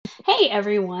Hey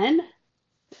everyone!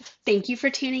 Thank you for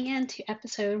tuning in to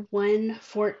episode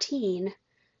 114.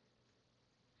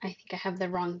 I think I have the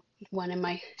wrong one in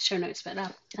my show notes, but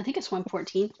I think it's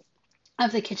 114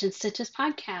 of the Kitchen Stitches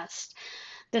podcast.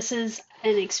 This is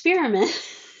an experiment.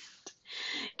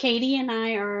 Katie and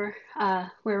I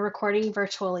we're recording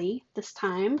virtually this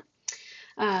time,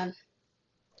 um,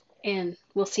 and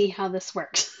we'll see how this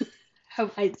works.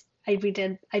 Hope I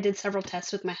did several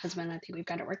tests with my husband. I think we've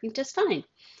got it working just fine.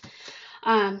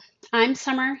 Um, I'm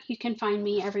Summer. You can find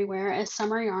me everywhere as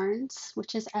Summer Yarns,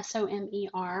 which is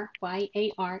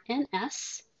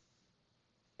SOMERYARNS.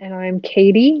 And I'm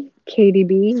Katie, Katie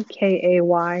B,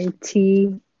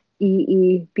 KAYTEEBE,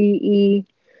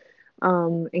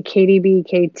 and Katie B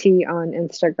KT on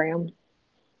Instagram.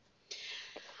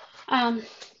 Um,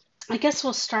 I guess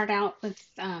we'll start out with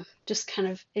just kind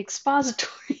of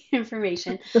expository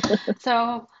information.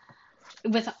 So,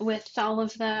 with all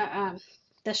of the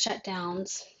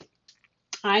shutdowns,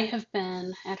 I have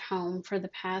been at home for the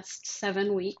past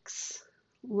 7 weeks.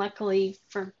 Luckily,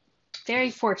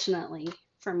 very fortunately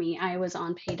for me, I was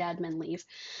on paid admin leave.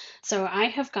 So I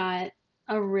have got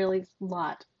a really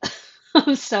lot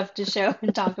of stuff to show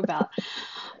and talk about.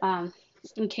 Um,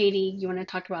 and Katie, you want to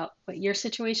talk about what your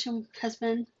situation has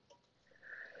been?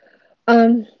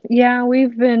 Yeah,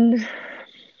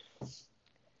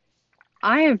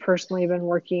 I have personally been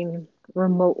working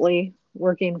remotely,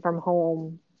 working from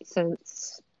home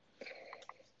since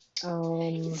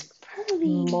um, It's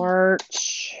probably,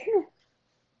 March,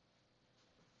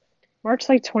 March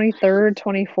like 23rd,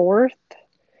 24th.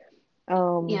 yeah,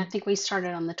 I Um, think we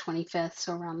started on the 25th,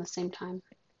 so around the same time.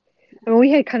 I mean,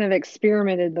 we had kind of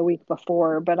experimented the week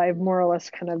before, but I've more or less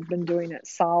kind of been doing it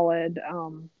solid.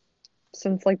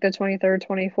 Since like the 23rd,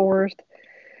 24th.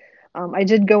 I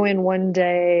did go in one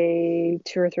day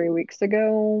 2 or 3 weeks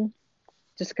ago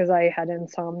just because I had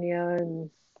insomnia and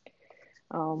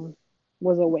um,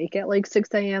 was awake at like 6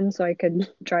 a.m. so I could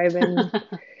drive in.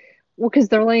 Well, because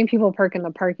they're letting people park in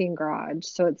the parking garage.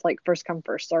 So it's like first come,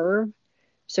 first serve.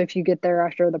 So if you get there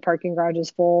after the parking garage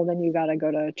is full, then you got to go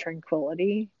to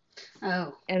Tranquility.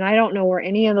 Oh, And I don't know where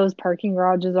any of those parking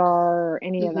garages are or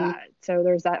any of mm-hmm. that. So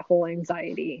there's that whole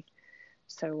anxiety.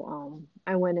 So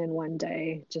I went in one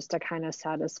day just to kind of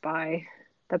satisfy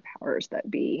the powers that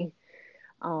be.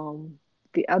 Um,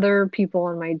 the other people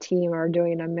on my team are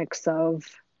doing a mix of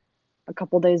a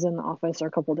couple days in the office or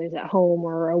a couple days at home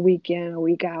or a week in, a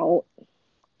week out.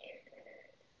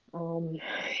 Um,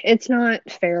 it's not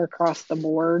fair across the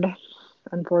board,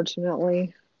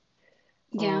 unfortunately.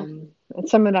 Yeah, And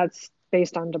some of that's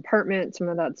based on department, some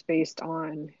of that's based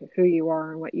on who you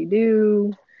are and what you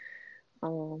do.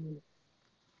 Um,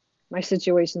 my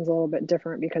situation's a little bit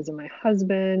different because of my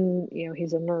husband. You know,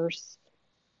 he's a nurse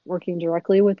working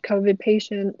directly with COVID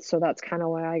patients, so that's kind of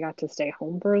why I got to stay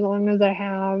home for as long as I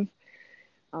have.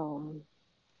 Um,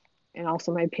 and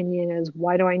also, my opinion is,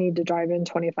 why do I need to drive in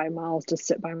 25 miles to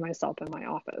sit by myself in my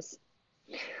office?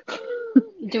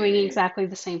 doing exactly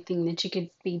the same thing that you could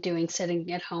be doing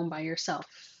sitting at home by yourself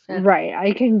at home. Right,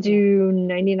 I can Yeah. do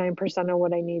 99% of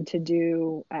what I need to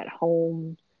do at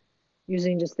home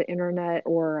using just the internet,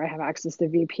 or I have access to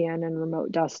VPN and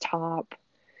remote desktop.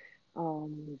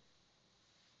 Um,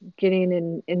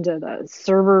 Getting into the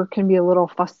server can be a little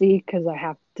fussy because I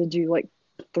have to do like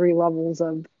 3 levels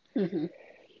of Mm-hmm.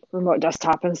 remote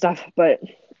desktop and stuff, but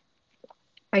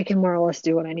I can more or less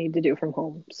do what I need to do from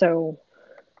home. So,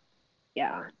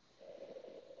 yeah,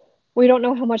 we don't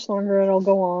know how much longer it'll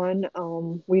go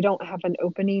on. We don't have an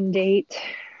opening date.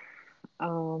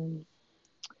 Um,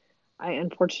 I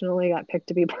unfortunately got picked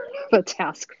to be part of a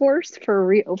task force for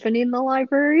reopening the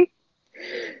library.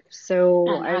 So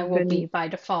And I I've will be been, by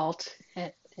default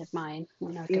at mine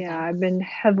when I get yeah, back. I've been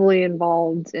heavily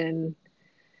involved in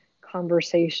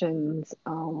conversations,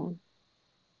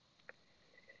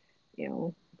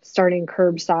 starting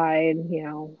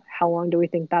curbside, how long do we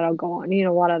think that'll go on? A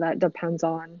lot of that depends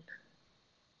on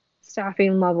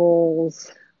staffing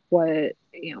levels, what,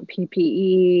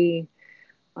 PPE,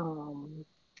 um,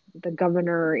 the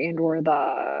governor and or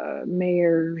the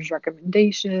mayor's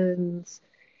recommendations.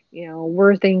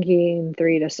 We're thinking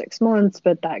 3 to 6 months,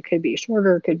 but that could be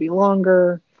shorter, could be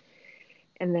longer.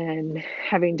 And then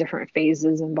having different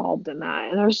phases involved in that.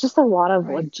 And there's just a lot of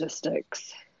Right.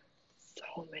 logistics,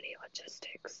 so many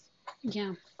logistics.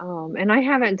 Yeah. And I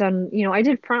haven't done, I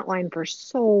did frontline for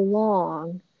so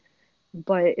long,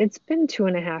 but it's been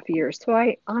 2.5 years. So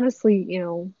I honestly,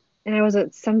 and I was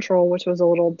at Central, which was a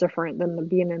little different than the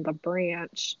being in the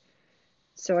branch.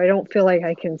 So I don't feel like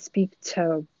I can speak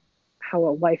to how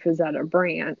a life is at a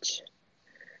branch,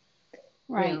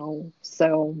 Right.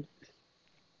 So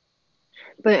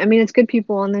But I mean, it's good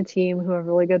people on the team who have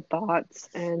really good thoughts,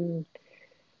 and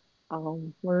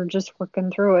we're just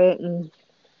working through it, and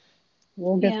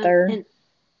we'll get Yeah, there.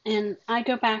 and I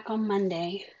go back on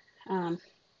Monday, um,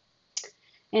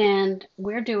 and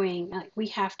we're doing we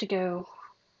have to go.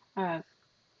 Uh,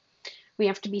 we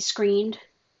have to be screened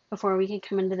before we can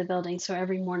come into the building. So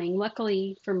every morning,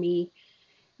 luckily for me,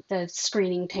 the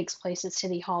screening takes place at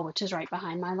City Hall, which is right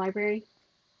behind my library.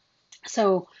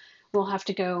 So we'll have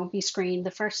to go be screened.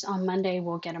 The first on Monday,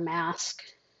 we'll get a mask.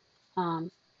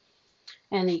 Um,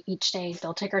 and each day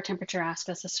they'll take our temperature, ask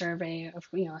us a survey of,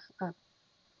 you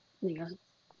know,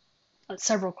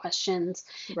 several questions,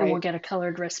 and we'll Right. get a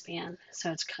colored wristband.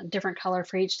 So it's a different color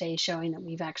for each day, showing that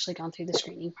we've actually gone through the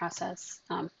screening process.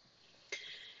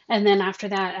 And then after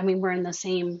that, I mean, we're in the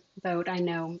same boat. I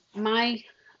know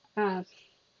uh,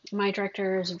 my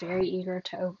director is very eager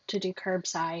to do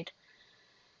curbside,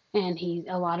 and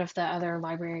a lot of the other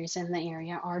libraries in the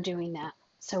area are doing that.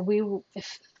 So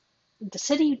if the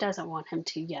city doesn't want him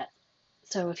to yet,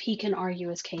 so if he can argue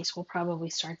his case, we'll probably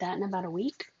start that in about a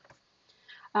week.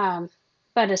 Um,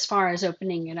 but as far as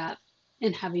opening it up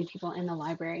and having people in the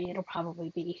library, it'll probably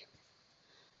be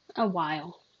a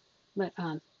while. But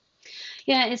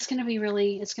yeah, it's gonna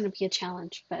be a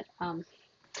challenge. But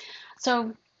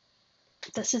so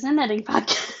this is a knitting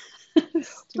podcast, but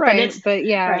Right. it's But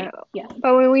yeah, right. Yeah,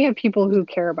 but when we have people who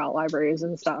care about libraries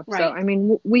and stuff. So, right. I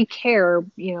mean, we care,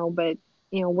 but,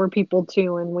 we're people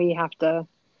too, and we have to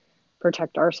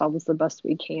protect ourselves the best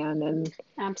we can. And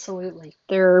Absolutely.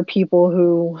 there are people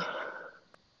who,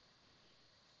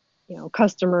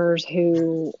 customers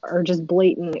who are just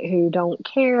blatant, who don't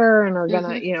care and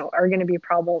Hmm. are gonna be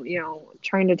problem,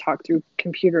 trying to talk through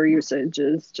computer usage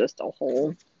is just a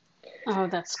whole, Oh,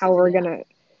 that's how we're yeah. gonna,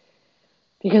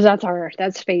 because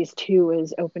that's phase two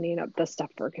is opening up the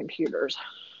stuff for computers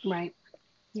Right.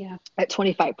 Yeah. at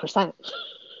 25%.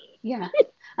 Yeah.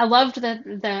 I loved that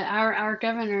our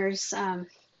governor's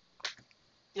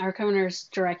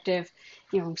directive,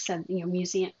 said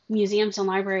museums and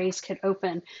libraries could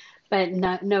open, but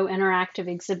no interactive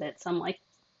exhibits. I'm like,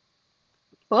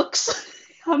 books?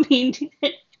 I mean,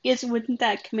 wouldn't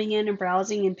that coming in and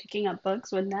browsing and picking up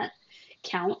books, wouldn't that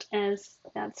count as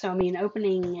that? So I mean,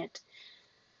 opening it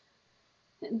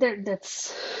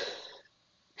that's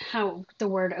how the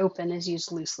word open is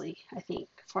used loosely, I think,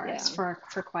 for us Yeah,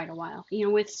 for quite a while.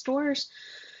 With stores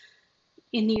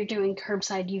and you're doing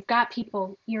curbside, you've got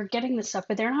people, you're getting the stuff,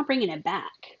 but they're not bringing it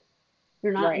back.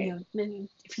 You're not, right.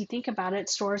 if you think about it,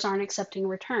 stores aren't accepting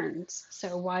returns.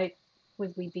 So why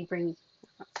would we be bringing,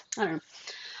 I don't know.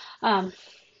 Um,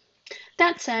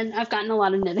 that said, I've gotten a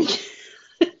lot of knitting,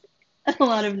 a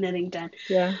lot of knitting done.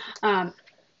 Yeah, Um,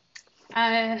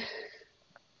 uh,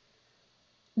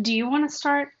 do you want to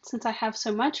start since I have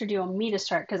so much, or do you want me to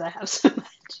start because I have so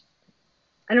much?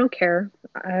 I don't care.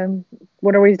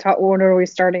 What are we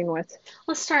starting with?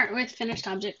 Let's start with finished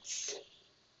objects.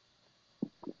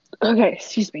 Okay,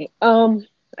 excuse me.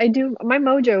 My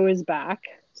mojo is back,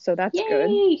 so that's good.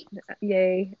 Yay!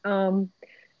 Yay.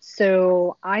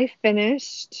 So I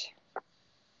finished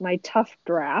my Tuft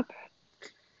Wrap,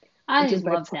 which I is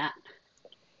love that.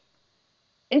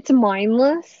 it's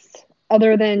mindless,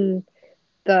 other than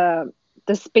the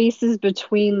the spaces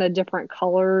between the different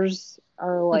colors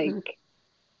are Hmm. like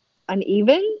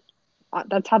uneven.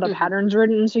 That's how the Hmm. pattern's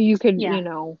written. So you could, Yeah,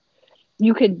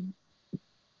 you could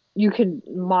you could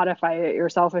modify it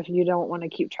yourself if you don't want to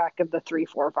keep track of the 3,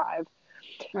 4, 5.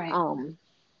 right. Um,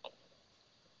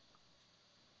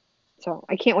 so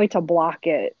I can't wait to block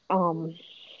it. So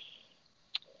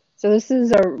this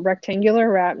is a rectangular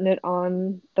wrap knit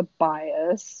on the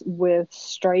bias with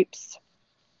stripes,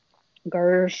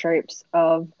 garter stripes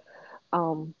of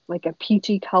like a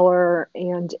peachy color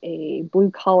and a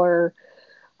blue color.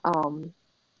 Um,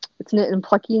 it's knit in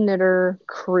Plucky Knitter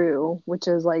Crew, which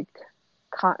is like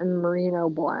cotton merino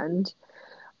blend.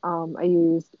 I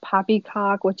used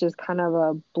Poppycock, which is kind of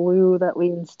a blue that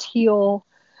leans teal.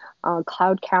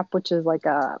 Cloud Cap, which is like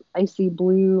a icy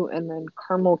blue, and then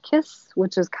Caramel Kiss,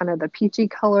 which is kind of the peachy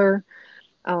color.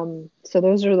 So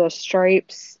those are the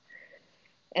stripes,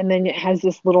 and then it has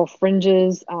this little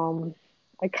fringes.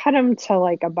 I cut them to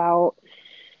like about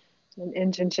an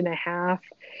inch and a half,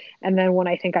 and then when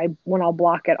I'll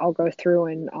block it, I'll go through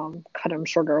and cut them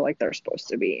shorter like they're supposed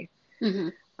to be. Hmm.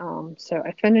 So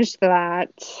I finished that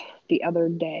the other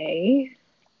day,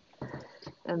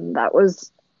 and that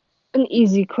was an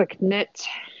easy, quick knit.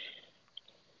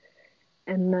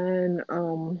 And then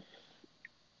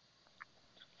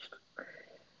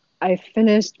I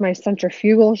finished my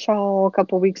centrifugal shawl a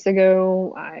couple weeks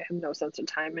ago. I have no sense of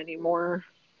time anymore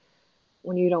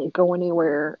when you don't go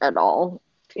anywhere at all.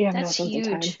 You have no That's sense of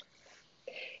time. huge.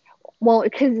 Well,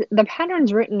 because the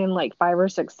pattern's written in like 5 or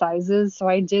 6 sizes, so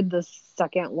I did the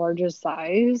second largest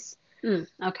size. Okay.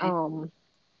 Um,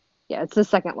 yeah, it's the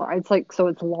second large. It's like so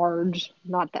it's large,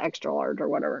 not the extra large or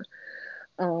whatever.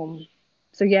 Um,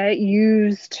 so yeah, it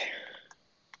used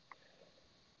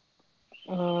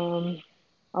um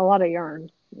a lot of yarn.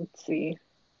 Let's see.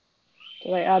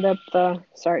 Did I add up the?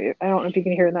 Sorry, I don't know if you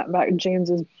can hear that back.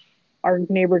 Our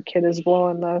neighbor kid is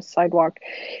blowing the sidewalk.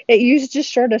 It used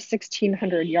just short of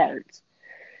 1,600 yards.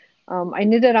 I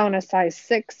knitted on a size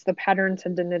 6. The pattern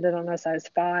said to knit it on a size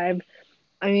 5.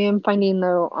 I am finding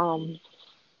though,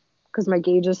 because my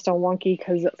gauge is still wonky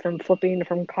because from flipping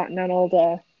from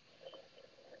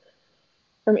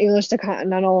English to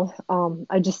Continental,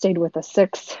 I just stayed with a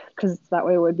 6 because that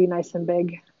way it would be nice and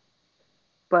big.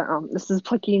 But this is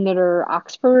Plucky Knitter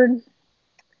Oxford,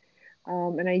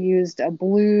 and I used a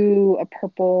blue, a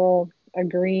purple, a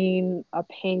green, a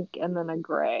pink, and then a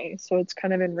gray. So it's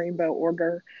kind of in rainbow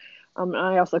order. And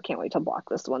I also can't wait to block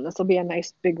this one. This will be a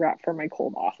nice big wrap for my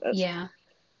cold office. Yeah.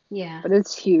 Yeah. But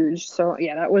it's huge. So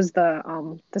yeah, that was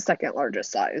the second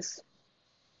largest size.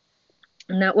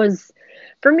 And that was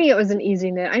for me it was an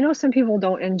easy knit. I know some people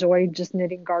don't enjoy just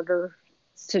knitting garter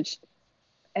stitch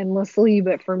endlessly,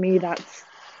 but for me that's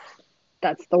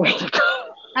the way to go.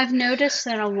 I've noticed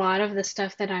that a lot of the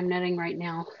stuff that I'm knitting right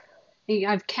now,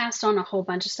 I've cast on a whole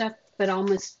bunch of stuff, but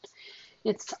almost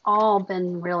it's all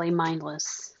been really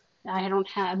mindless. I don't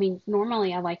have, I mean,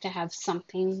 normally I like to have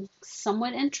something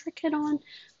somewhat intricate on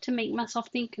to make myself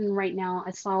think, and right now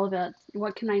it's all about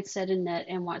what can I sit and knit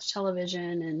and watch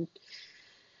television and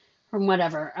from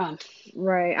whatever.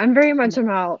 Right. I'm very much And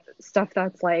about stuff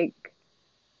that's like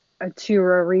a 2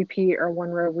 row repeat or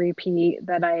 1 row repeat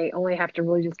that I only have to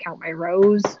really just count my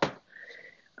rows.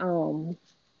 Um,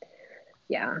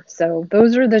 yeah, so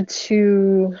those are the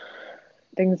two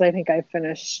things I think I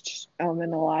finished in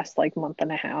the last like month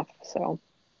and a half. So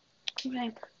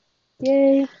okay.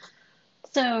 yay.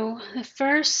 So the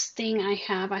first thing I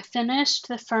have, I finished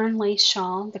the fern lace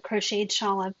shawl, the crocheted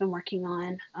shawl I've been working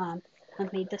on. I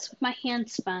made this with my hand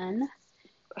spun,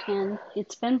 and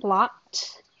it's been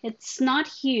blocked. It's not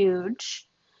huge,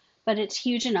 but it's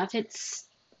huge enough. It's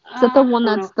Is that the I one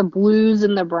don't that's know. the blues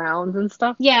and the browns and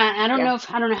stuff? Yeah, Yeah.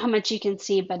 I don't know how much you can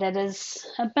see, but it is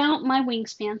about my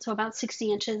wingspan, so about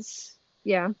 60 inches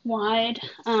Yeah. wide.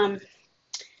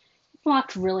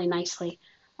 Blocked really nicely.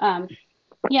 Um,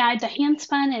 yeah, the hand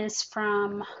spun is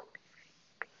from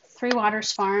Three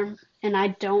Waters Farm, and I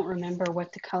don't remember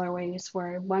what the colorways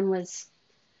were. One was,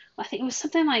 I think it was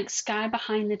something like Sky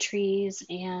Behind the Trees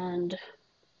and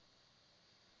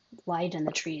Light in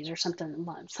the Trees or something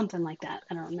like that.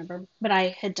 I don't remember. But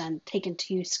I had taken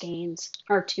two skeins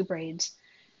or two braids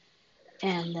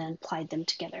and then plied them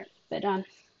together. But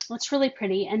it's really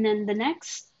pretty. And then the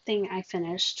next thing I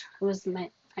finished was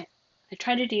I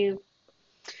try to do.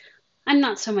 I'm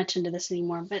not so much into this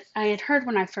anymore, but I had heard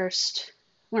when I first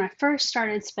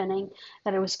started spinning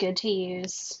that it was good to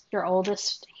use your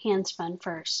oldest hand spun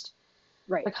first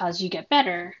Right. because you get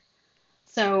better.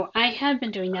 So I had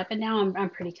been doing that, but now I'm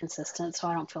pretty consistent, so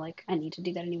I don't feel like I need to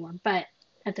do that anymore. But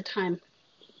at the time,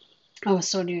 I was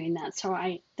still doing that. So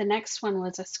the next one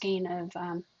was a skein of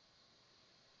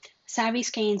Savvy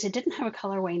Skeins. It didn't have a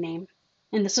colorway name,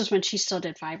 and this was when she still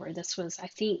did fiber. This was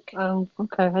Oh,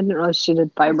 okay. I didn't realize she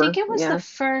did I think fiber. it was Yeah. the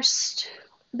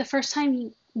first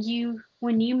time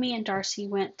when you, me, and Darcy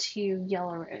went to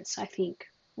Yellow Rose, I think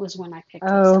was when I picked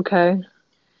this Oh, up. okay.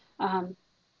 Um,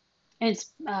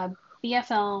 it's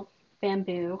BFL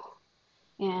bamboo,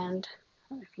 and I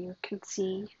don't know if you can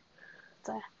see, it's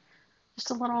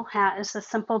just a little hat. It's a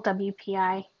simple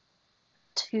WPI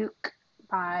toque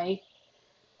by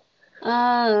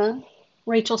uh,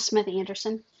 Rachel Smith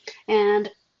Anderson, and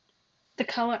the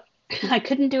color. I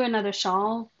couldn't do another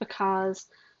shawl because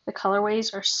the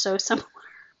colorways are so similar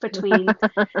between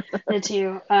the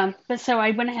two. But so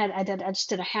I went ahead. I just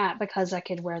did a hat because I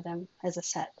could wear them as a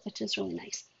set, which is really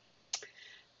nice.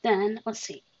 Then let's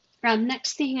see.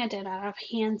 Next thing I did out of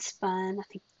hand spun, I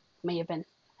think may have been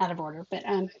out of order, but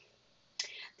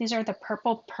these are the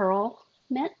purple pearl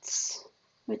mitts,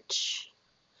 which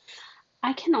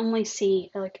I can only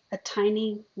see like a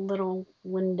tiny little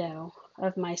window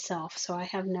of myself, so I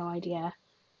have no idea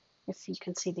if you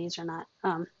can see these or not.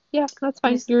 Yeah, that's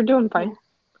fine. These, You're doing yeah, fine.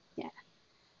 yeah.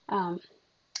 Um,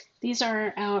 these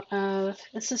are out of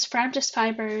this is Frabjous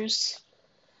Fibers.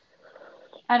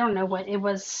 I don't know what it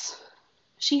was.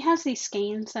 She has these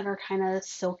skeins that are kind of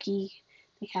silky.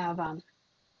 They have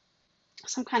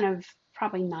some kind of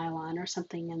probably nylon or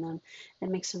something in them that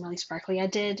makes them really sparkly.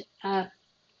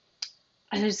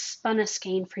 I spun a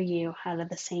skein for you out of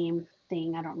the same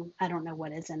thing. I don't know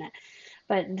what is in it,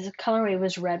 but the colorway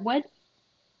was Redwood,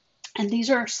 and these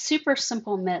are super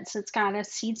simple mitts. It's got a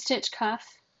seed stitch cuff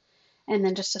and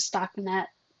then just a stockinette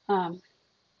um,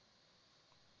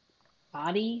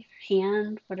 body,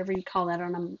 hand, whatever you call that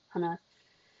on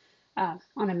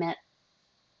a mitt,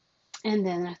 and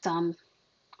then a thumb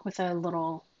with a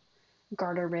little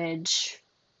garter ridge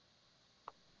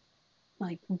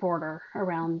like border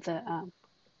around the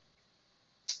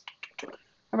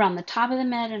top of the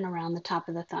mitt and around the top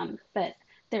of the thumb. But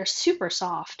they're super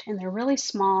soft and they're really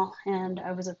small. And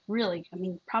I was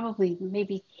probably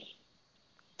maybe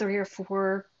 3 or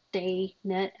 4 day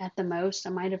knit at the most. I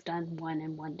might have done one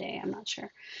in one day. I'm not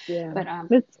sure. Yeah. But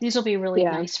It's these will be really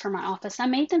yeah. nice for my office. I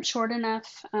made them short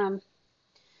enough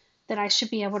that I should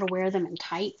be able to wear them in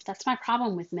tight. That's my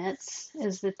problem with mitts,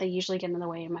 is that they usually get in the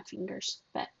way of my fingers.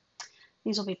 But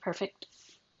these will be perfect.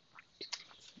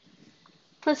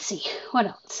 Let's see, what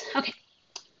else? Okay,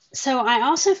 so I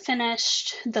also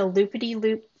finished the loopity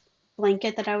loop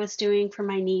blanket that I was doing for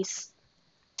my niece.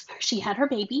 She had her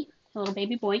baby, a little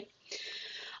baby boy.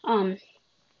 Um,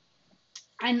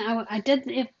 and I did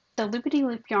it. The loopity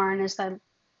loop yarn is the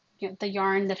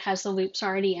yarn that has the loops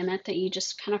already in it that you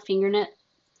just kind of finger knit.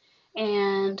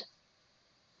 And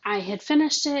I had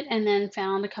finished it and then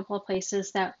found a couple of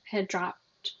places that had dropped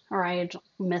or I had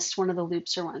missed one of the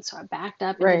loops or one. So I backed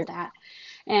up and did Right. that.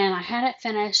 And I had it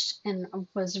finished and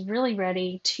was really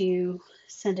ready to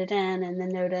send it in, and then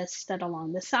noticed that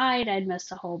along the side I'd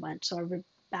missed a whole bunch. So I went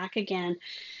back again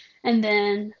and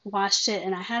then washed it,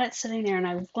 and I had it sitting there, and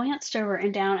I glanced over,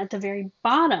 and down at the very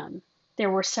bottom there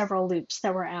were several loops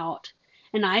that were out.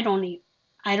 And I don't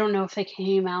know if they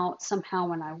came out somehow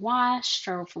when I washed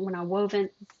or when I wove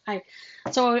it.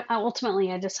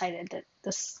 Ultimately I decided that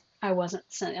this I wasn't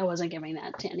giving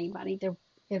that to anybody.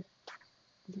 It,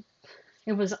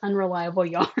 it was unreliable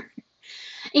yarn.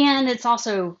 And it's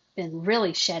also been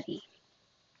really sheddy.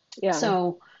 Yeah.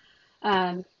 So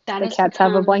that The has cats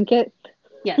have a become, blanket.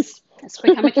 yes, it's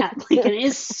become a cat blanket. It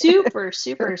is super,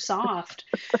 super soft.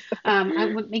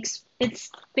 What makes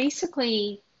it's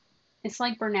basically it's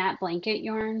like Bernat blanket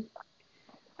yarn,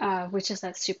 which is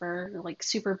that super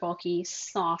bulky,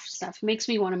 soft stuff. It makes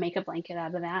me want to make a blanket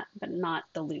out of that, but not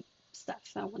the loop stuff.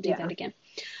 I won't do Yeah. that again.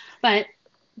 But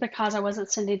because I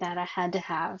wasn't sending that, I had to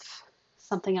have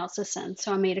something else to send.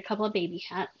 So I made a couple of baby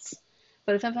hats,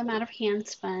 both of them out of hand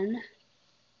spun.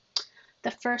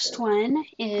 The first one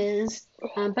is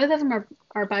both of them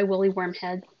are by Willie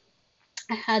Wormhead.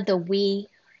 I had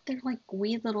they're like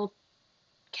wee little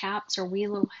caps or wee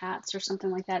little hats or something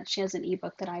like that. She has an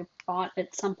ebook that I bought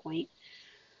at some point.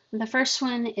 And the first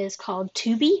one is called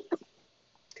Tubi,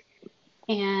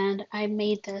 and I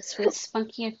made this with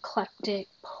Spunky Eclectic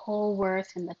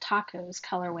Polworth in the Tacos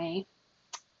colorway,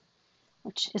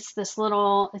 which is it's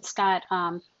got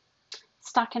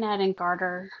stockinette and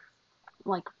garter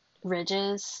like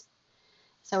ridges.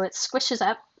 So it squishes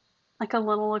up like a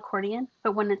little accordion,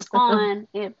 but when it's on,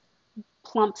 it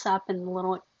plumps up and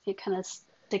it kind of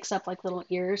sticks up like little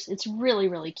ears. It's really,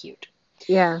 really cute.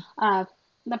 Yeah. Uh,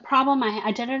 the problem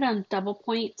I did it on double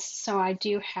points, so I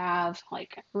do have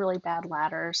like really bad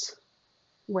ladders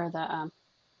where the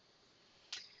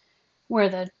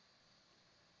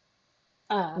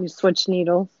uh, You switch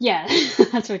needles. yeah,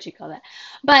 that's what you call that.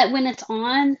 But when it's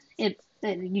on,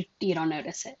 you don't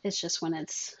notice it. It's just when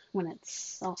it's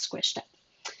all squished up.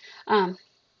 Um,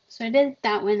 so I did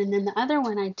that one, and then the other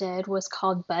one I did was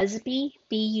called Buzzbee,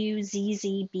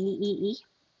 Buzzbee,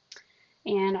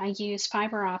 and I used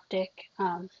fiber optic.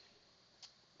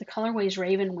 The colorway is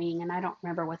Raven Wing, and I don't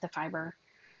remember what the fiber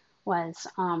was.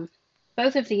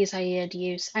 Both of these I had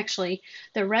used. Actually,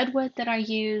 the redwood that I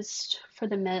used for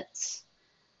the mitts,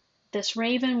 this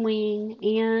Raven Wing,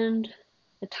 and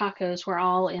the tacos were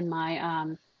all in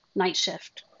my night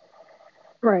shift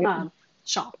Right.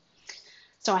 shawl.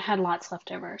 So I had lots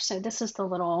left over. So this is the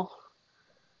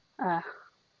uh,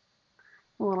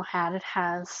 little hat. It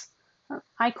has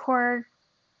I-cord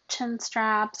chin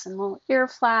straps and little ear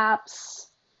flaps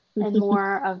and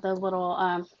more of the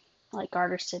little like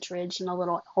garter stitch ridge and a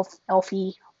little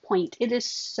elfy point. It is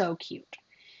so cute.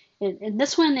 And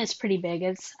this one is pretty big.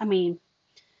 The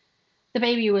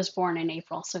baby was born in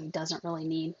April, so he doesn't really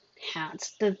need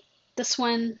hats. This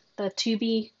one, the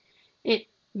Tubi, it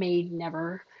may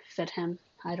never fit him.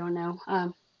 I don't know.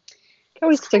 Can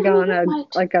always stick on It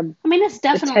might. a It's a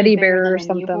definitely teddy bigger bear than or a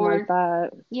something like newborn.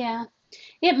 that. Yeah,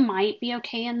 it might be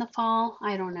okay in the fall.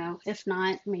 I don't know. If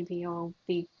not, maybe it'll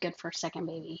be good for a second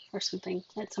baby or something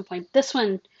at some point. This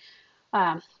one,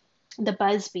 um, the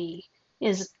Buzzbee.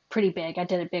 is pretty big. I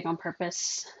did it big on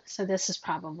purpose. So this will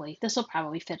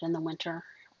probably fit in the winter,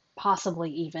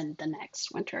 possibly even the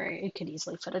next winter. It could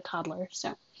easily fit a toddler.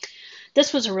 So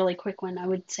this was a really quick one. I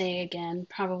would say again,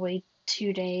 probably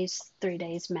 2 days, 3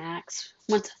 days max.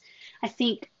 Once I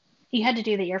think you had to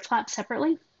do the ear flaps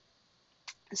separately.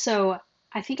 So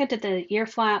I think I did the ear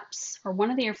flaps or one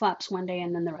of the ear flaps one day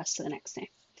and then the rest of the next day.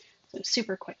 So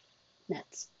super quick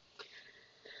knits.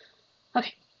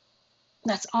 Okay,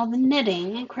 that's all the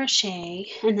knitting and crochet.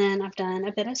 And then I've done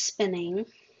a bit of spinning.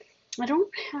 I don't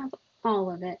have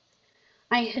all of it.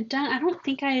 I don't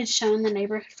think I had shown the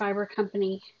Neighborhood Fiber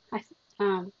Company.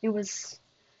 It was,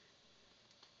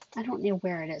 I don't know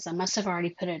where it is. I must have already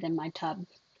put it in my tub.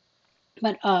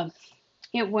 But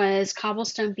it was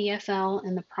Cobblestone BFL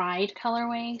in the Pride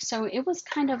colorway. So it was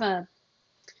kind of I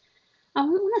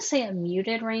wouldn't want to say a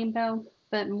muted rainbow,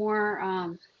 but more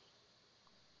kind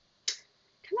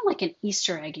of like an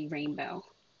Easter eggy rainbow.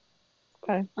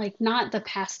 Okay. Like not the Like,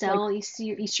 pastel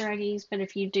Easter eggies, but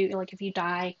if you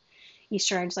dye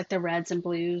Easter eggs like the reds and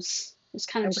blues, it's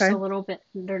kind of just okay. a little bit,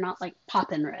 they're not like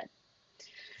poppin' red.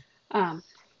 Um,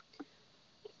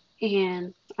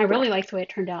 and I really like the way it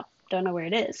turned out. Don't know where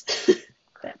it is,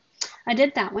 but I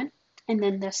did that one. And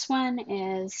then this one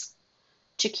is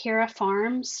Jakira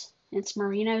Farms. It's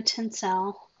Merino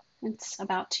Tencel. It's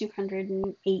about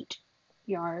 208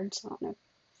 yards. I don't know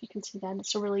if you can see that.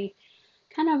 It's a really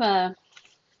kind of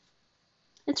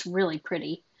it's really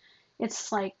pretty.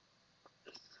 It's like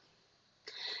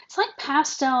It's like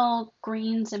pastel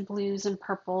greens and blues and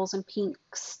purples and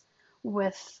pinks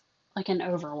with like an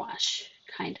overwash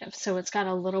kind of. So it's got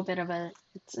a little bit of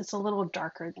it's a little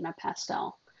darker than a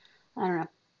pastel. I don't know.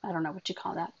 I don't know what you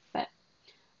call that, but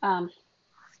um,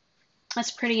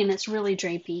 it's pretty and it's really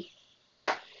drapey.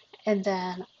 And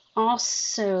then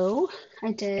also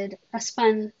I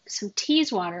spun some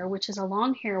Teeswater, which is a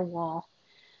long hair wool.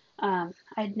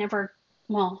 I'd never,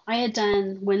 well, I had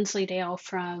done Wensleydale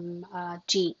from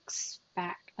Jinx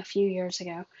back a few years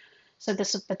ago. But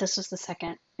this was the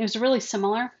second. It was really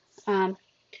similar. Um,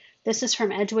 this is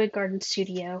from Edgewood Garden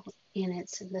Studio, and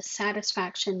it's in the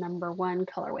Satisfaction #1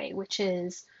 colorway, which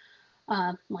is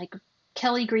like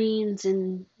Kelly greens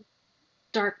and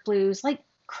dark blues, like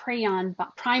crayon,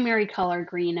 primary color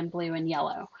green and blue and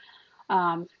yellow.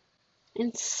 Um,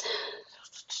 it's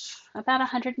about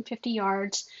 150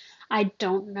 yards. I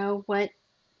don't know what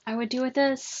I would do with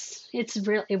this.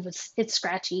 It's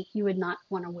scratchy. You would not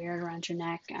want to wear it around your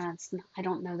neck. I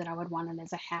don't know that I would want it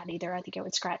as a hat either. I think it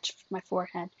would scratch my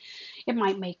forehead. It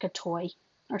might make a toy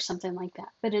or something like that.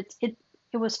 But it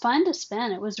was fun to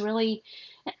spin. It was really,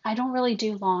 I don't really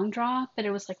do long draw, but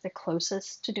it was like the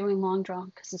closest to doing long draw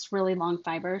because it's really long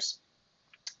fibers.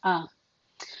 But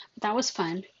that was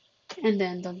fun. And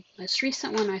then the most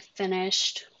recent one I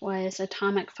finished was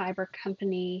Atomic Fiber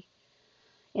Company.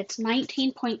 It's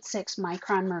 19.6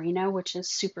 micron merino, which is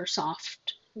super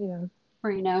soft Yeah.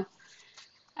 merino,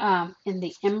 in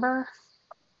the Ember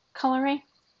colorway,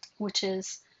 which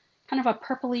is kind of a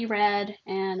purpley red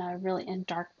and a really in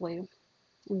dark blue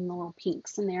and the little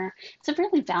pinks in there. It's a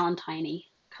really Valentine-y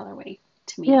colorway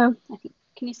to me. Yeah. I think.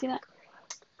 Can you see that?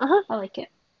 Uh-huh. I like it.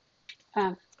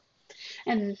 Um,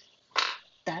 and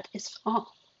that is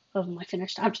all of my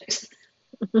finished objects.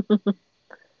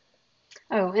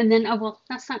 Oh, and then, oh, well,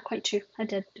 that's not quite true. I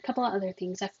did a couple of other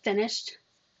things. I finished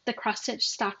the cross stitch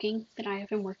stocking that I have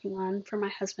been working on for my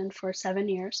husband for 7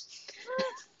 years,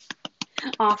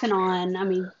 off and on. I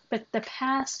mean, but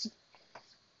probably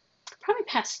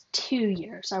past 2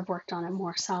 years, I've worked on it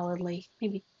more solidly.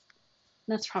 Maybe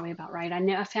that's probably about right. I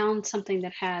know I found something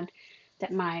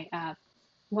that my,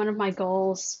 one of my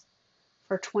goals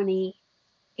for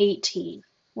 2018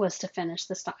 was to finish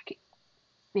the stocking.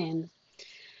 And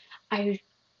I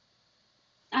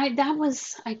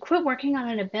I quit working on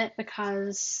it a bit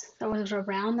because that was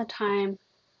around the time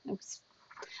it was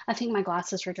I think my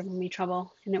glasses were giving me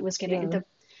trouble and it was getting Yeah.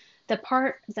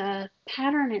 the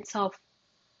pattern itself,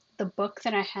 the book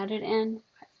that I had it in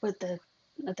with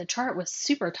the chart was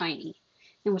super tiny.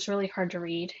 It was really hard to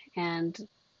read and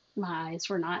my eyes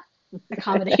were not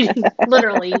accommodating,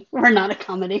 literally were not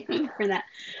accommodating for that.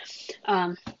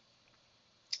 Um,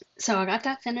 so I got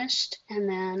that finished and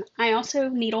then I also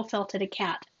needle felted a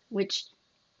cat, which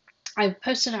I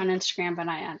posted on Instagram, but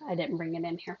I didn't bring it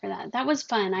in here for that. That was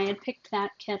fun. I had picked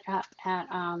that kit up at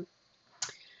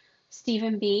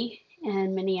Stephen B.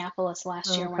 in Minneapolis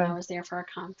last Oh, year when I okay. was there for a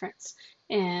conference,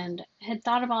 and had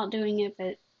thought about doing it,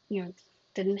 but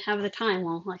didn't have the time.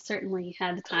 Well, I certainly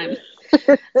had the time.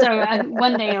 So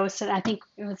one day I think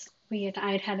it was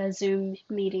I had had a Zoom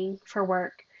meeting for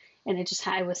work, and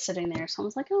I was sitting there, so I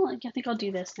was like, oh, like, I think I'll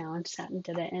do this now, and sat and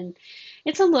did it, and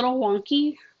it's a little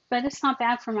wonky, but it's not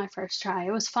bad for my first try.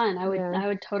 It was fun. Yeah. I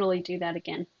would totally do that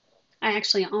again. I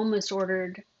actually almost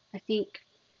ordered. I think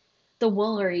the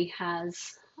Woolery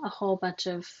has a whole bunch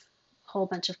of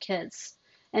kits,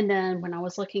 and then when I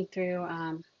was looking through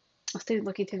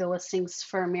the listings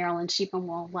for Maryland Sheep and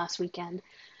Wool last weekend,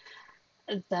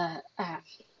 the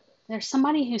there's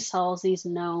somebody who sells these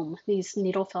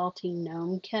needle felting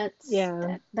gnome kits Yeah.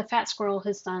 that the Fat Squirrel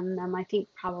has done them. I think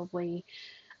probably,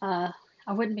 uh,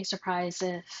 I wouldn't be surprised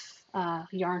if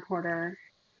Yarn Hoarder,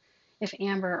 if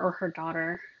Amber or her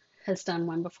daughter has done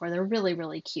one before. They're really,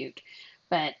 really cute,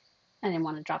 but I didn't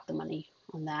want to drop the money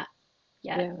on that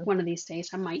yet. Yeah. One of these days,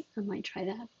 I might try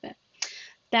that. But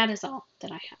that is all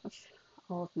that I have.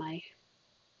 All of my,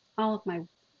 all of my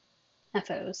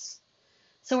FOs.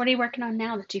 So what are you working on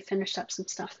now that you finished up some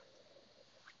stuff?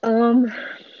 Let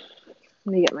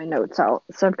me get my notes out.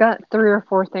 So I've got 3 or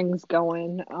 4 things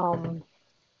going.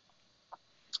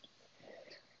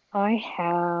 I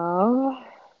have.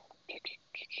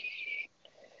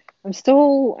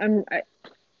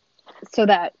 So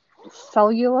that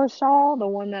cellular shawl, the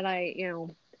one that I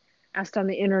asked on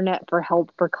the internet for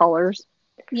help for colors.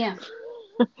 Yeah,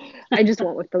 I just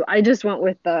went with the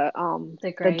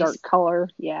the dark grays. color.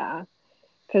 Yeah.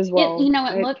 Because, You well, know,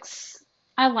 it looks.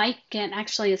 I like it.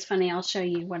 Actually, it's funny. I'll show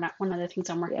you one of the things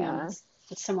I'm working on yeah. that's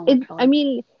a similar I color.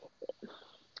 mean,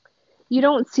 you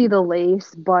don't see the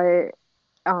lace, but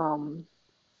um,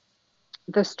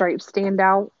 the stripes stand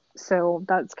out. So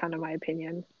that's kind of my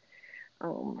opinion.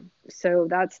 So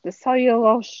that's the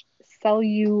Cellula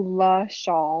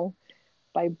Shawl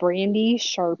by Brandy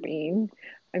Sharping.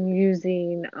 I'm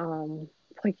using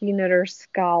Plicky Knitter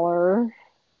Scholar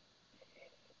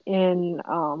in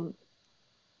and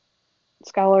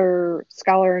Scholar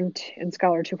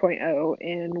 2.0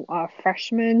 in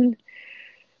Freshman,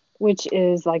 which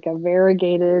is like a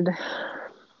variegated.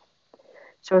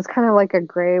 So it's kind of like a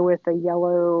gray with a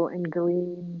yellow and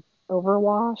green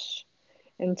overwash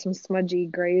and some smudgy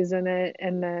grays in it.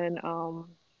 And then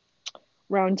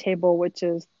Round Table, which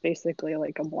is basically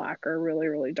like a black or really,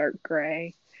 really dark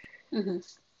gray. Hmm.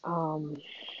 Um,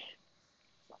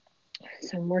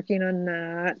 so I'm working on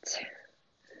that.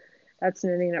 That's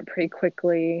knitting up pretty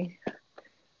quickly,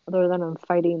 other than I'm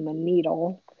fighting the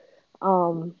needle.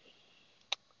 Um,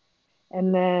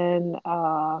 and then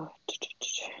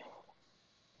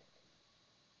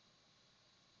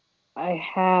I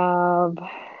have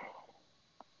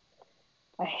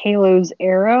a Halo's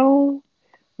Arrow,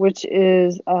 which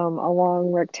is a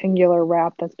long rectangular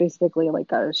wrap that's basically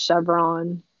like a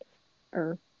chevron,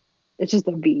 or it's just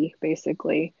a V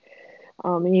basically.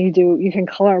 And you can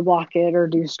color block it or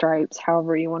do stripes,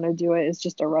 however you want to do it. It's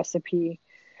just a recipe.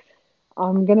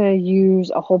 I'm gonna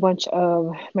use a whole bunch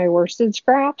of my worsted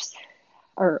scraps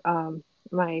or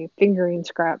my fingering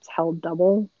scraps held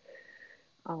double.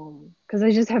 Because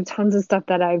I just have tons of stuff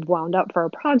that I've wound up for a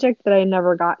project that I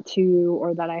never got to,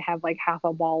 or that I have like half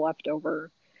a ball left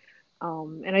over.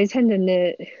 And I tend to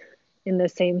knit in the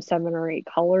same 7 or 8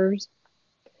 colors,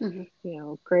 Hmm.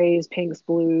 grays, pinks,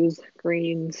 blues,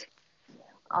 greens.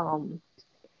 Um,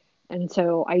 and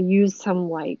so I use some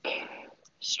like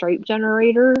stripe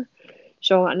generator.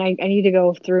 So, and I need to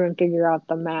go through and figure out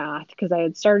the math because I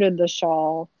had started the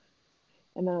shawl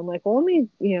and then I'm like, well, let me,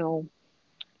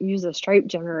 use a stripe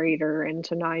generator. And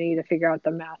so now I need to figure out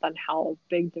the math on how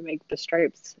big to make the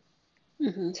stripes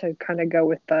Hmm. to kind of go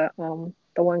with the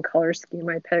one color scheme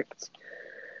I picked.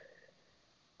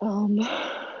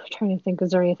 Trying to think,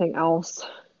 is there anything else?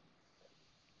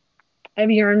 I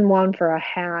have yarn one for a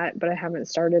hat, but I haven't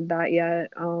started that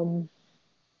yet. So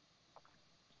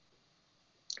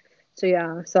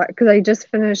yeah, so because I just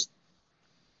finished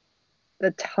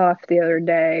the Tuff the other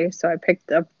day, so I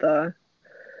picked up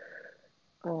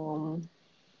um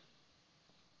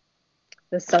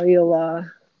the Cellula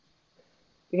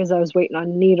because I was waiting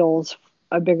on needles,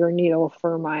 a bigger needle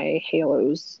for my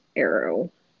Halo's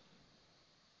arrow.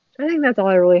 I think that's all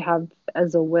I really have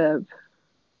as a whip.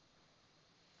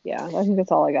 Yeah, I think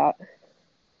that's all I got.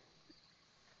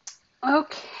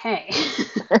 Okay.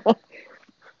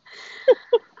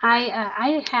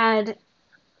 I had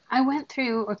I went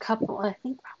through a couple, I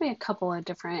think probably a couple of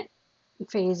different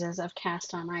phases of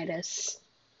cast onitis.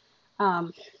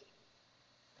 Um,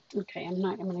 okay, I'm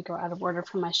going to go out of order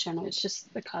for my show notes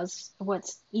just because of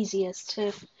what's easiest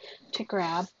to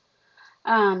grab.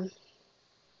 Um,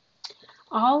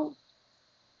 all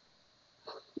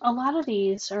a lot of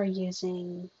these are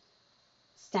using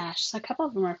stash. So a couple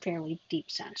of them are fairly deep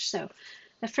stash. So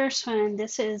the first one,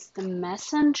 this is the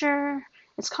Messenger,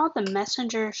 It's called the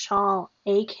Messenger Shawl,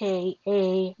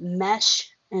 aka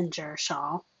Messenger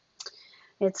Shawl.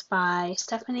 It's by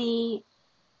Stephanie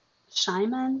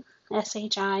Shyman,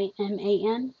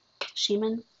 Shiman,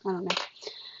 Sheeman, I don't know.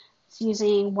 It's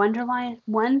using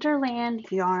Wonderland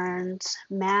Yarns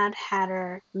Mad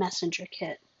Hatter Messenger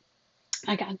Kit.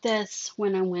 I got this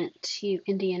when I went to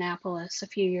Indianapolis a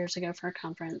few years ago for a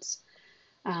conference.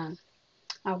 Um,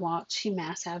 I walked to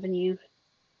Mass Avenue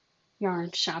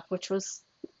Yarn Shop, which was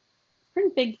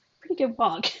pretty good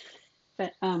walk.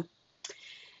 But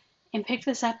and picked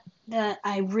this up that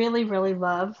I really, really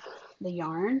love the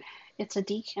yarn. It's a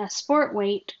sport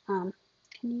weight. Can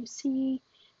you see?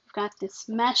 We've got this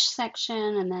mesh section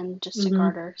and then just a Hmm.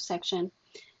 garter section. And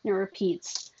it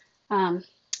repeats. Um,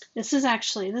 this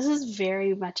is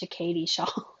very much a Katie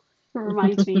shawl. It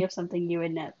reminds me of something you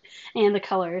would knit, and the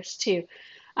colors too.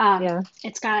 Yeah.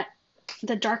 It's got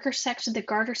the darker section. The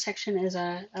garter section is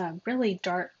a really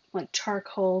dark, like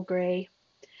charcoal gray,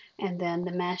 and then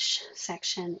the mesh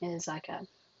section is like a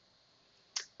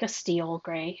steel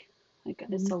gray. Like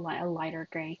it's Mhm. a lighter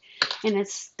gray, and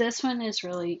this one is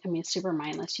really, I mean, super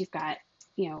mindless. You've got,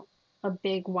 you know, a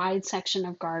big wide section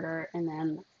of garter and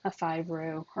then a 5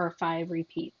 row or 5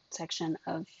 repeat section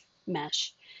of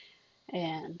mesh,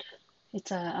 and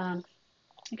it's I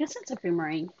guess it's a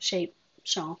boomerang shape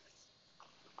shawl.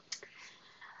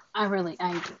 I really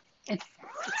I it,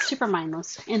 it's super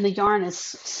mindless, and the yarn is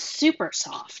super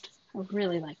soft. I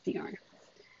really like the yarn.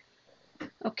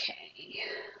 Okay,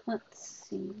 let's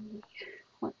see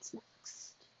what's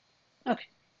next. Okay,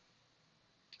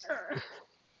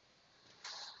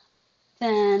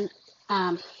 then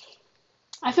um,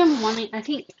 I've been wanting. I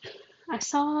think I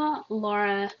saw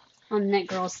Laura on Knit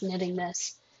Girls knitting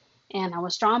this, and I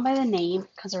was drawn by the name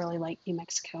because I really like New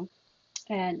Mexico,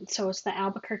 and so it's the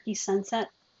Albuquerque Sunset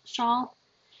shawl,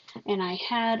 and I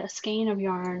had a skein of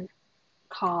yarn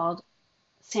called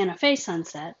Santa Fe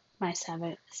Sunset by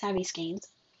Savvy Skeins.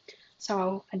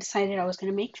 So I decided I was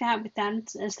going to make that with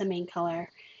that as the main color,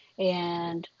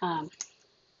 and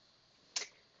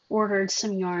ordered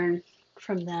some yarn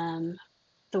from them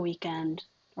the weekend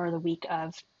or the week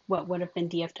of what would have been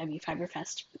DFW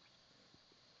Fiberfest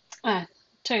uh,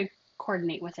 to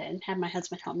coordinate with it and had my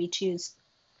husband help me choose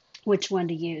which one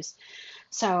to use.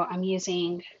 So I'm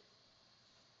using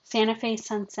Santa Fe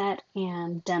Sunset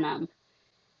and Denim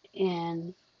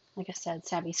in, like I said,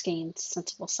 Savvy Skeins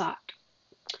Sensible Sock.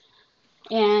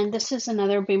 And this is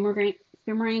another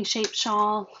boomerang shaped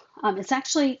shawl. It's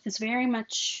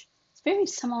very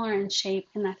similar in shape,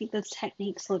 and I think the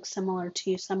techniques look similar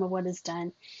to some of what is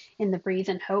done in the Breathe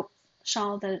and Hope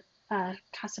shawl that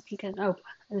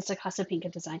it's a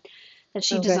Casapinka design that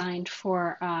she Okay. designed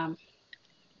for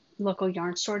local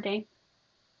yarn store day.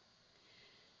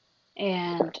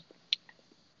 And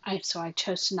I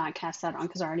chose to not cast that on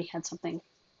because I already had something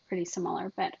pretty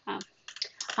similar. But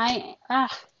I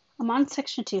I'm on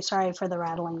section 2. Sorry for the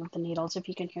rattling of the needles if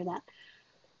you can hear that.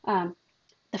 Um,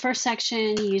 the first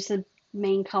section, you use the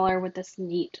main color with this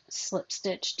neat slip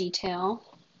stitch detail,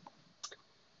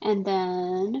 and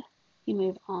then you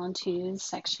move on to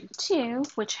section 2,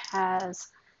 which has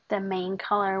the main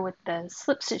color with the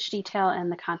slip stitch detail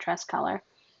and the contrast color,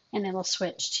 and it'll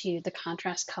switch to the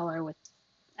contrast color with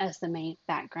as the main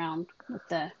background with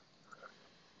the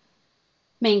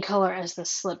main color as the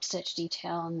slip stitch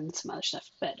detail and then some other stuff.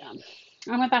 But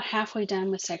I'm about halfway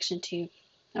done with section 2,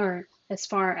 or as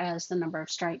far as the number of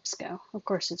stripes go. Of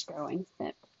course, it's growing,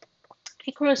 but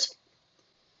it grows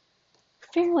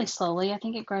fairly slowly. I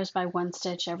think it grows by one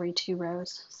stitch every 2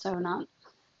 rows, so not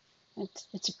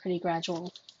it's a pretty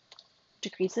gradual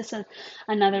decrease. This is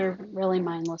another really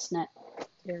mindless knit.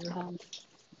 Yeah. So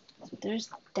there's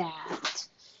that.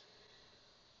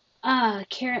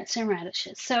 Carrots and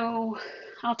radishes. So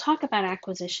I'll talk about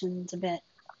acquisitions a bit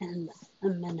in a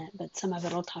minute, but some of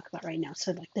it I'll talk about right now.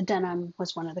 So like the denim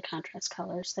was one of the contrast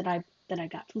colors that I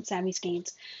got from Savvy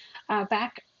Skeins.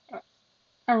 Back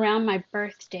around my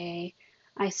birthday,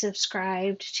 I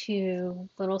subscribed to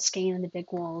Little Skein and the Big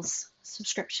Wolves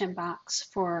subscription box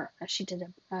for she did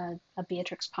a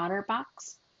Beatrix Potter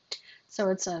box. So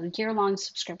it's a year-long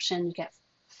subscription. You get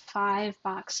 5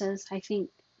 boxes, I think,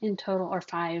 in total, or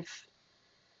five.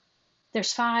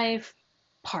 There's 5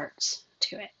 parts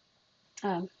to it.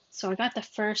 So I got the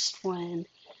first one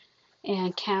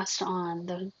and cast on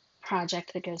the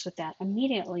project that goes with that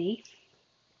immediately,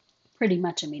 pretty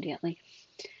much immediately.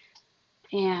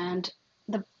 And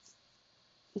the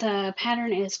the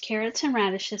pattern is Carrots and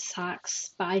Radishes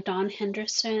Socks by Dawn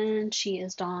Henderson. She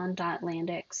is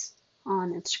Dawn.Landix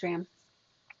on Instagram.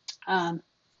 Um,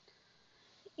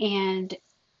 and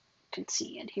can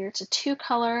see it here. It's a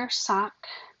two-color sock.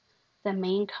 The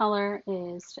main color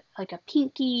is like a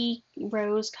pinky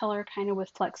rose color, kind of with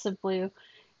flecks of blue.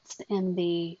 It's in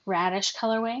the radish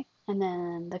colorway. And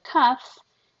then the cuff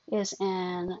is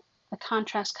in a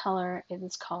contrast color. It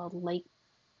is called Lake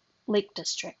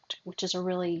District, which is a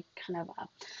really kind of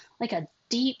like a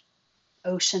deep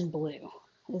ocean blue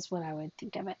is what I would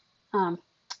think of it. Can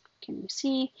you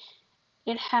see?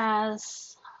 It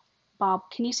has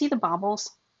Can you see the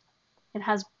baubles? It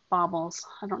has baubles.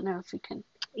 I don't know if you can.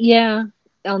 Yeah,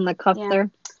 on the cuff Yeah, there.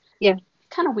 Yeah.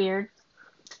 kind of weird,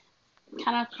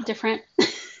 kind of different.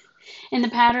 And the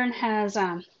pattern has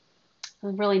a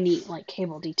really neat like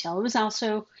cable detail.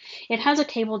 It has a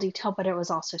cable detail, but it was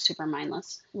also super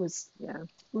mindless. Yeah.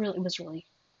 It was really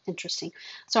interesting.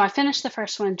 So I finished the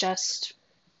first one just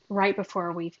right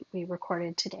before we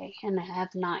recorded today, and I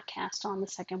have not cast on the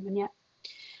second one yet.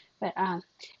 But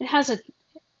it has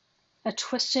a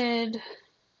twisted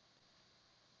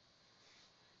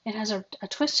it has a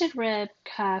twisted rib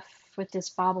cuff with this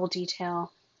bobble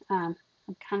detail. I'm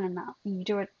kind of not you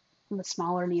do it with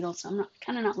smaller needles, so I'm not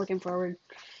kind of not looking forward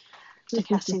to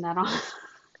casting that on.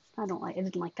 I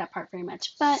didn't like that part very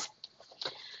much, but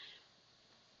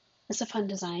it's a fun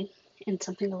design and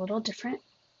something a little different.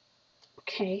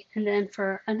 Okay, and then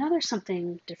for another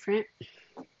something different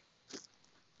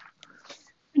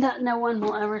that no one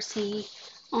will ever see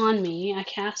on me, I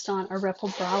cast on a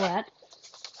rippled bralette.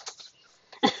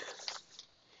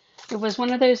 It was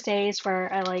one of those days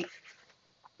where I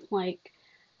like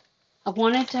I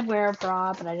wanted to wear a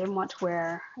bra, but I didn't want to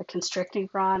wear a constricting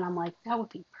bra, and I'm like, that would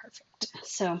be perfect.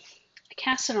 So I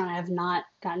cast it on. I have not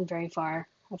gotten very far.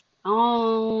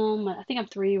 I think I'm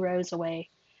 3 rows away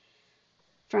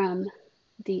from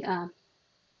the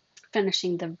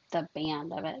finishing the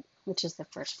band of it, which is the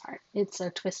first part. It's a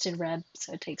twisted rib,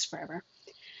 so it takes forever.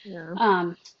 Yeah.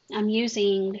 I'm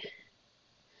using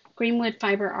Greenwood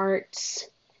Fiber Arts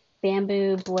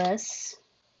Bamboo Bliss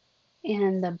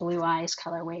in the Blue Eyes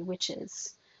colorway, which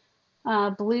is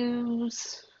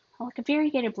blues, like a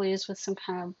variegated blues with some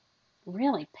kind of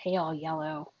really pale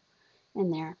yellow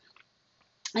in there.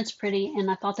 It's pretty,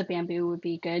 and I thought the bamboo would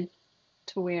be good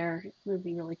to wear. It would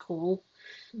be really cool.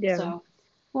 Yeah. So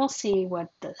we'll see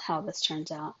how this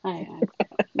turns out. My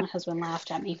husband laughed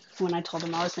at me when I told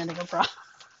him I was knitting a bra.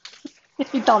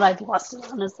 He thought I'd lost it,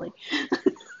 honestly.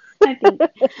 I think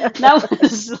that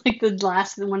was like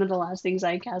one of the last things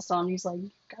I cast on. He's like, "You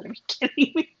gotta be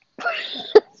kidding me."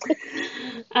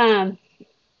 Um,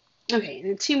 okay,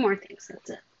 and 2 more things. That's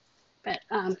it. But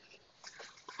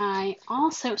I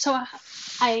also, so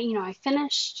I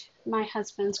finished my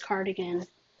husband's cardigan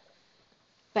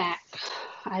back.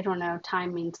 I don't know,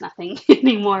 time means nothing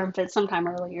anymore, but sometime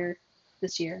earlier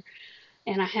this year.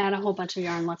 And I had a whole bunch of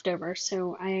yarn left over,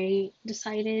 so I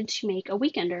decided to make a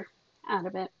weekender out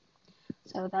of it.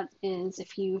 So that is,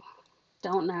 if you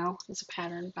don't know, is a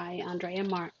pattern by Andrea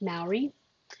Mowry.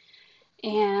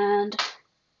 And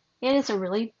it is a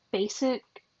really basic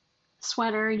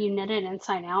sweater. You knit it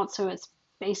inside out, so it's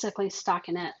basically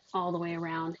stockinette all the way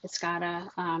around. It's got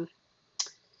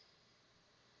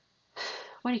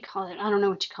what do you call it? I don't know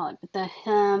what you call it, but the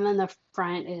hem in the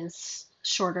front is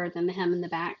shorter than the hem in the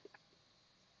back.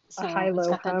 A So it's high-low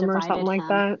got that hem or something divided like hem.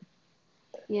 that.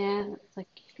 Yeah, it's like,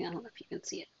 I don't know if you can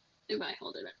see it. If I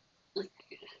hold it up, like,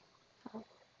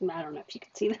 I don't know if you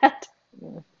can see that,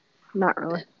 Yeah. Not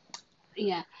really. but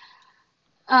yeah.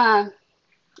 Um,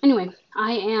 anyway,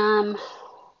 I am,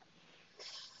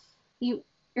 you,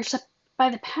 you're, by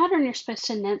the pattern, you're supposed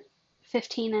to knit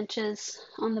 15 inches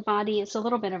on the body. It's a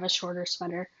little bit of a shorter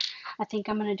sweater. I think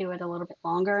I'm going to do it a little bit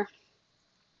longer.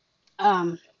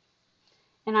 Um,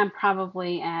 and I'm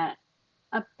probably at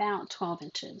about 12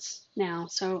 inches now.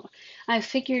 So I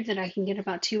figured that I can get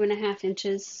about 2.5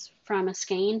 inches from a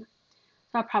skein.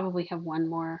 So I'll probably have one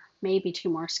more, maybe 2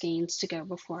 more skeins to go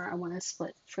before I want to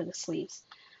split for the sleeves.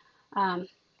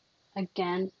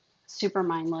 Again, super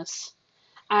mindless.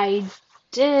 I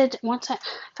I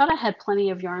thought I had plenty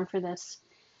of yarn for this,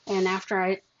 and after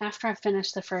I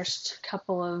finished the first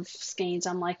couple of skeins,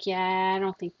 I'm like, yeah, I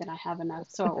don't think that I have enough.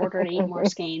 So I ordered 8 more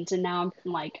skeins, and now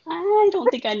I'm like, I don't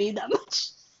think I need that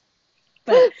much.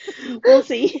 But we'll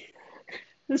see.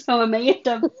 So I may end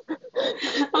up.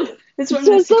 It's one of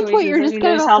So those at some point, situations you're that just who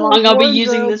gonna knows have a how whole long I'll be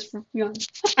using wardrobe, this for. You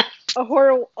a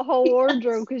whole know.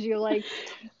 wardrobe, because you're like,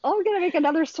 oh, I'm gonna make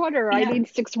another sweater. I Yeah. need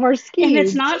 6 more And it's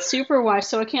skeins. not super wash,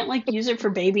 so I can't like use it for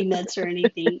baby knits or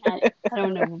anything. I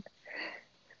don't know.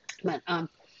 But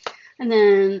and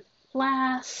then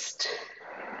last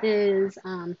is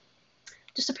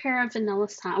just a pair of vanilla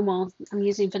well, I'm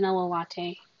using vanilla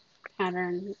latte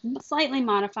pattern, slightly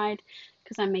modified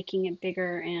because I'm making it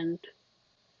bigger, and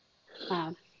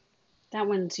um, that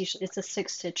one's usually it's a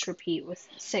 6 stitch repeat with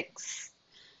six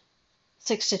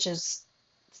stitches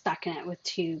stuck in it with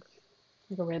two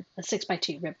like a rib, a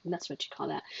 6x2 ribbon. That's what you call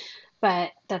that.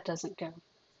 But that doesn't go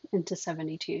into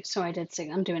 72, so I did six.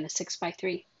 I'm doing a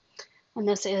 6x3, and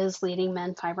this is Leading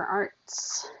Men Fiber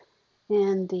Arts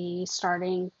in the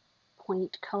starting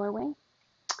point colorway,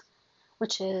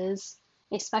 which is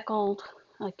a speckled,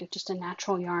 like just a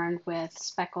natural yarn with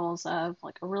speckles of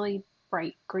like a really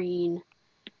bright green,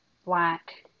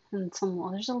 black, and some, well,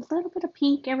 there's a little bit of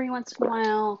pink every once in a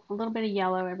while, a little bit of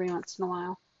yellow every once in a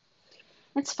while.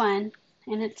 It's fun,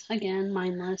 and it's, again,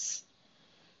 mindless.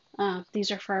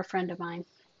 These are for a friend of mine.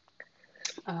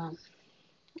 Um,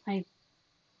 I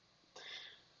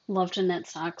love to knit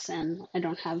socks, and I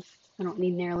don't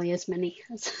need nearly as many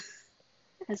Well,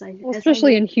 as I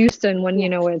especially knit. in Houston when,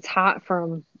 Yeah, it's hot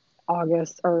from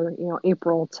August or,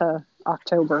 April to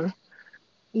October.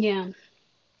 yeah,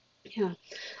 yeah.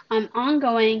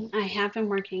 Ongoing, I have been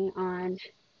working on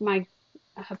my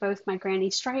both my granny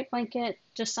stripe blanket.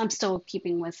 Just I'm still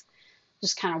keeping with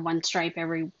just kind of one stripe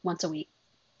every once a week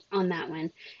on that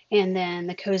one, and then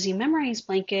the cozy memories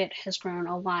blanket has grown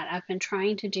a lot. I've been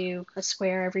trying to do a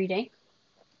square every day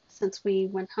since we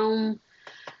went home.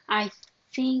 I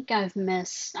think I've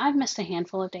missed a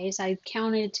handful of days. I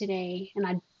counted today, and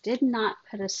I did not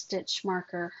put a stitch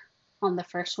marker on the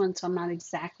first one, so I'm not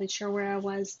exactly sure where I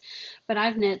was, but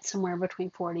I've knit somewhere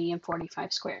between 40 and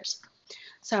 45 squares.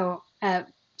 So at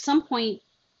some point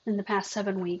in the past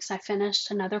 7 weeks, I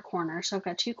finished another corner. So I've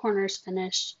got two corners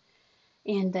finished,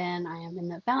 and then I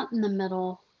am about in the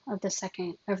middle of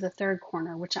the third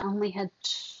corner, which I only had,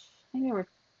 I think there were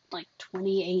like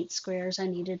 28 squares I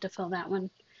needed to fill that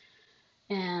one,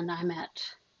 and I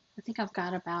think I've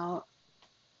got about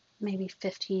maybe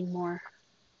 15 more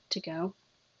to go,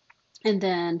 and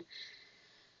then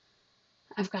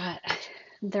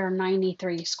there are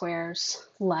 93 squares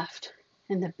left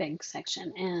in the big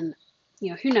section, and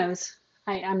who knows?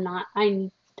 I'm not. I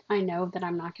know that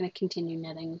I'm not going to continue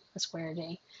knitting a square a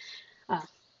day. Uh,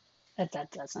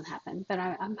 that doesn't happen. But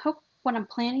I'm hope what I'm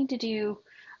planning to do.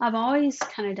 I've always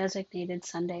kind of designated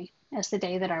Sunday as the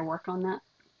day that I work on that,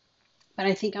 but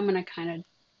I think I'm going to kind of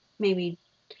maybe,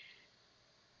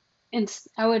 and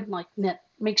I would like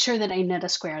make sure that I knit a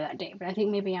square that day, but I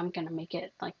think maybe I'm gonna make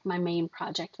it like my main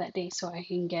project that day so I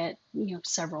can get,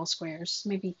 several squares,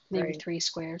 maybe Right. 3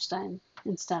 squares done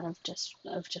instead of just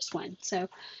one. So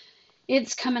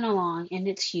it's coming along, and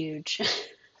it's huge.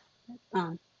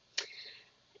 um,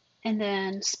 and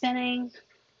then spinning,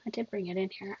 I did bring it in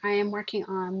here. I am working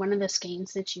on one of the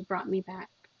skeins that you brought me back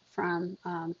from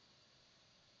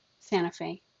Santa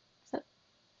Fe. So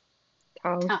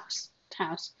Taos.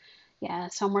 Taos. Yeah,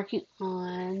 so I'm working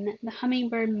on the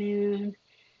Hummingbird Moon.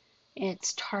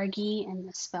 It's Targi in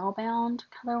the Spellbound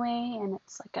colorway, and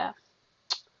it's like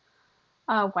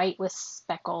a white with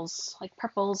speckles, like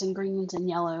purples and greens and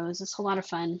yellows. It's a lot of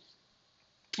fun,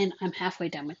 and I'm halfway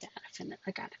done with that.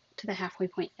 I got to the halfway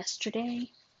point yesterday,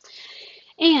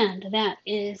 and that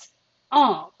is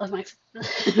all of my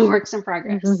works in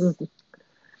progress.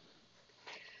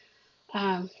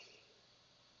 Um,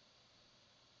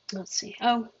 let's see.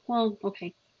 Oh, well,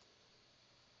 okay.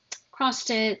 Cross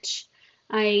stitch.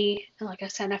 Like I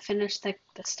said, I finished the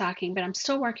stocking, but I'm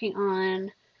still working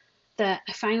on I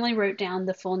finally wrote down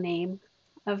the full name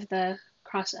of the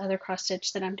other cross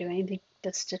stitch that I'm doing,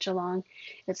 the stitch along.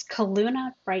 It's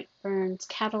Kaluna Brightburn's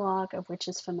Catalog of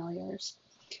Witches' Familiars.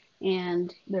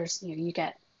 And there's, you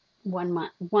get 1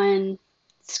 month, one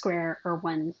square or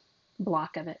one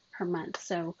block of it per month.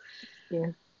 So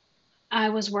Yeah. I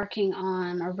was working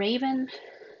on a raven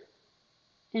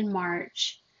in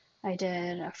March. I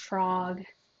did a frog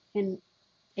in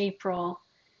April,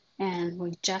 and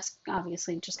we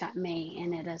obviously just got May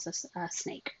in it as a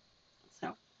snake.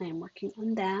 So I am working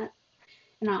on that.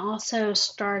 And I also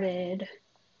started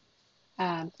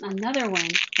another one.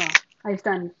 Well, I've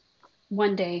done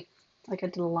one day, like I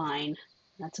did a line.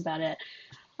 That's about it.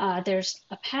 There's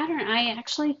a pattern. I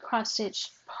actually cross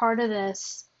stitched part of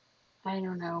this, I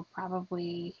don't know,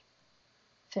 probably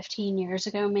 15 years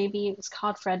ago, maybe. It was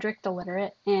called Frederick the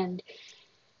Literate. And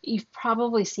you've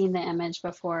probably seen the image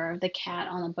before, the cat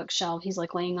on the bookshelf. He's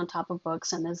like laying on top of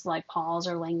books, and his like paws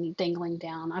are dangling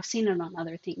down. I've seen it on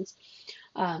other things.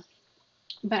 Uh,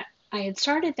 but I had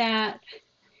started that,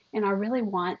 and I really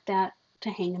want that to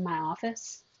hang in my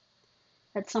office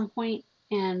at some point.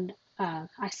 And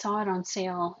I saw it on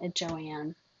sale at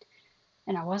Joann,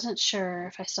 and I wasn't sure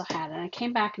if I still had it. And I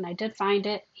came back and I did find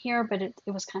it here, but it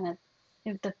was kind of,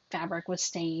 the fabric was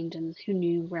stained, and who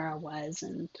knew where I was.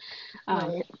 And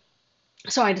um, Right.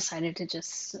 So I decided to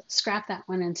just scrap that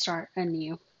one and start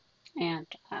anew. And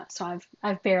so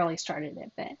I've barely started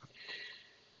it,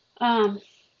 but um,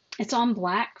 it's on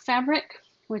black fabric,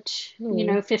 which,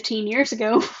 Hmm. 15 years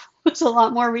ago was a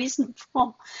lot more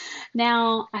reasonable.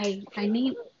 Now I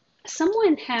need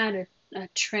someone had a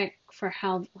trick for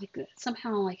how, like,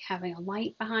 somehow, like, having a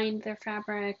light behind their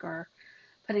fabric or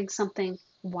putting something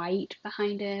white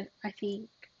behind it. I think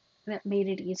that made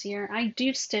it easier. I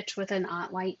do stitch with an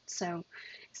light, so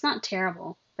it's not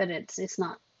terrible, but it's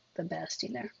not the best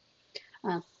either.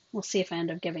 Uh, we'll see if I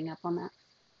end up giving up on that.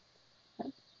 But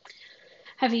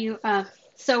have you?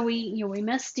 So we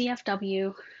missed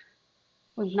DFW.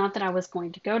 Well, not that I was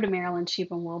going to go to Maryland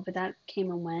Sheep and Wool, but that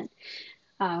came and went.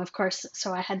 Of course,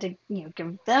 so I had to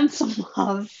give them some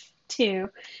love too.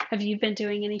 Have you been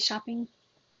doing any shopping?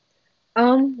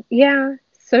 Yeah.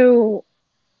 So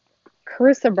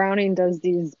Carissa Browning does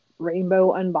these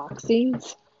rainbow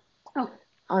unboxings Oh,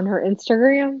 on her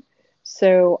Instagram.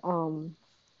 So,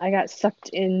 I got sucked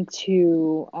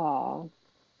into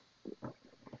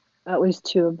at least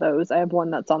two of those. I have one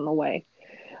that's on the way.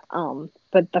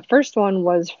 But the first one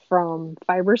was from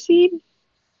Fiberseed.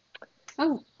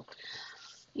 oh,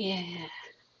 yeah.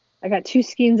 I got two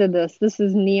skeins of this. This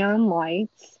is Neon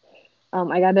Lights.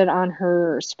 I got it on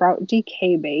her Sprout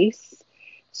DK base.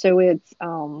 So it's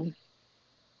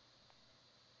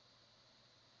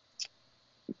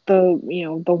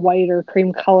the whiter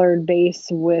cream colored base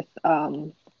with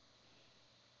highlighter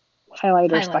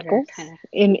Highlighter, speckles kind of.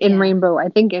 in Yeah. rainbow. I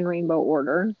think in rainbow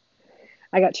order.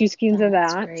 I got two skeins of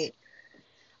That's that. great.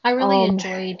 I really Um,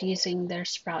 enjoyed using her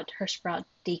Sprout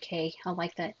DK. I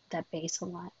like that base a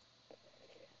lot.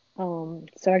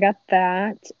 so I got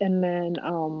that, and then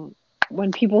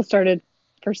when people started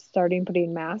first starting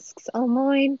putting masks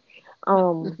online,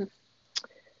 um, Hmm.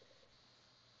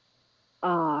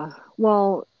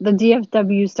 well, the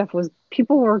DFW stuff was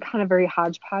people were kind of very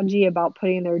hodgepodgey about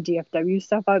putting their DFW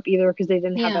stuff up, either because they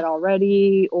didn't have Yeah. it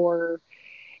already or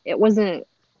it wasn't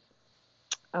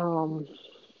um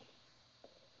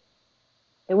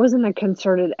it wasn't a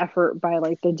concerted effort by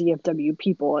like the DFW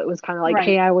people. It was kind of like,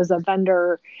 hey, Right. I was a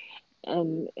vendor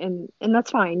and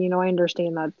that's fine. I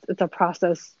understand that it's a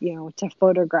process, to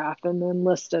photograph and then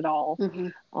list it all. Hmm.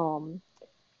 Um,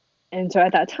 and so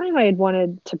at that time, I had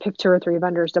wanted to pick two or three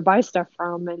vendors to buy stuff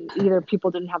from, and either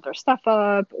people didn't have their stuff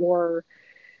up or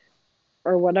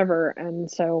whatever. And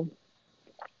so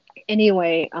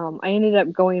anyway, I ended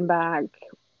up going back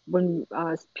when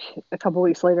a couple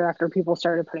weeks later after people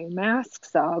started putting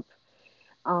masks up.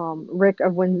 Rick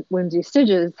of Whimsy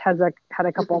Stitches had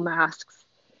a couple Hmm. masks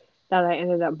that I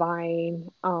ended up buying.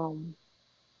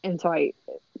 And so I'm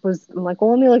like, well,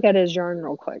 let me look at his yarn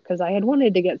real quick because I had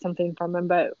wanted to get something from him,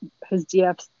 but his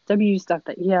DFW stuff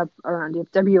that he had around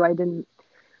DFW, I didn't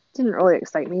really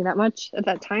excite me that much at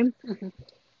that time. Hmm.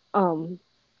 Um,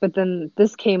 but then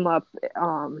this came up.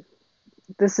 Um,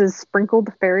 this is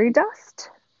sprinkled fairy dust,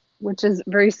 which is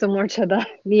very similar to the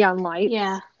neon lights.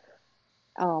 Yeah.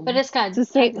 But it's got, It's the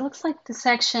same. it looks like the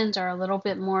sections are a little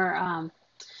bit more,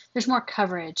 there's more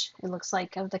coverage, it looks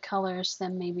like, of the colors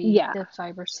than maybe Yeah, the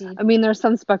fiber seed. I mean, there's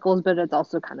some speckles, but it's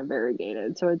also kind of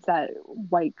variegated. So it's that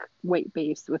white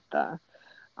base with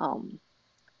um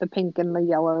the pink and the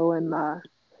yellow and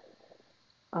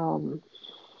um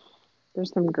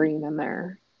there's some green in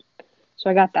there. So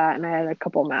I got that and I had a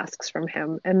couple masks from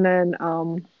him. And then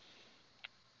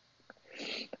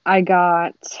I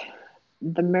got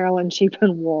the Maryland Sheep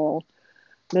and Wool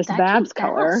Miss That came Babs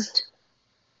color. fast.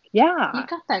 You Yeah.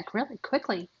 got that really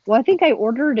quickly. Well, I think I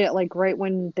ordered it like right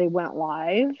when they went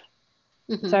live.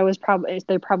 Hmm. So I was probably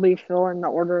they probably fill in the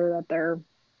order that they're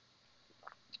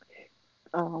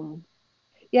um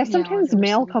yeah, Yeah, or sometimes they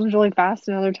mail received. comes really fast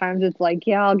and other times it's like,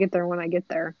 yeah, I'll get there when I get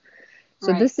there.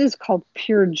 So Right. this is called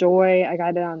Pure Joy. I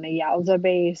got it on the Yowza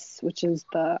base, which is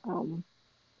the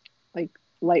like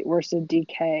light worsted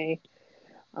DK.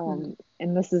 Hmm.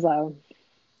 And this is a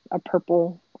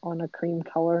purple on a cream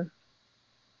color.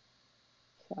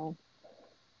 So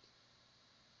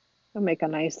I'll make a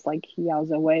nice like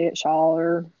Yowza way shawl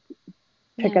or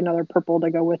pick Yeah. another purple to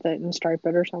go with it and stripe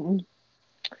it or something.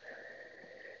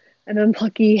 And then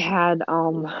Plucky had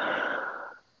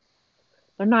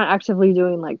they're not actively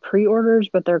doing like pre-orders,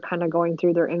 but they're kind of going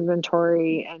through their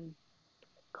inventory and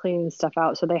cleaning stuff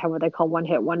out. So they have what they call one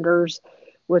hit wonders,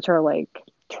 which are like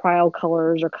trial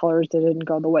colors or colors that didn't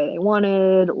go the way they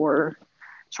wanted or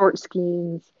short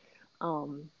skeins.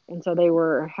 And so they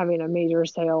were having a major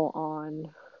sale on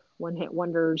one hit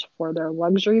wonders for their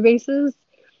luxury bases,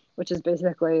 which is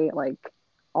basically like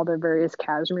all their various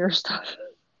cashmere stuff.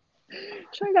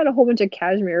 So I got a whole bunch of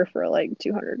cashmere for like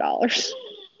 $200.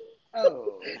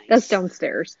 Oh, That's nice.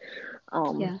 downstairs.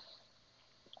 Um, Yeah.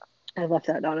 I left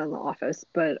that down in the office,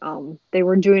 but they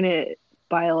were doing it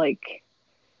by like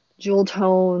jewel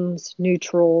tones,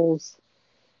 neutrals,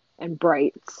 and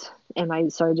brights. And I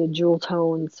did jewel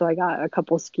tones, so I got a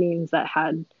couple skeins that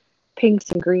had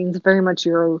pinks and greens, very much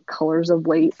your colors of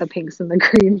late, the pinks and the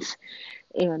greens.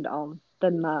 And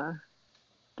then the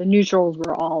neutrals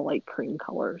were all like cream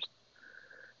colors.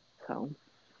 So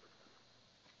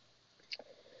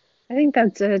I think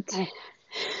that's it. I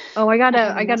Oh, I have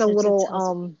a I got a message that little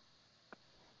tells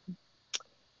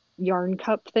yarn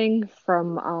cup thing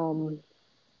from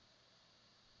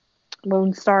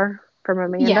Lone Star from yeah,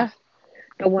 Amanda.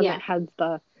 The one yeah. that has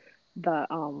the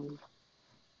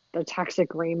the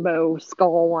toxic rainbow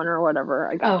skull one or whatever.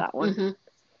 I got Oh, that one.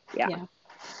 Yeah. yeah.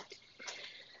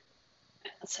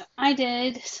 So I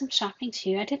did some shopping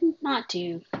too. I did not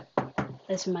do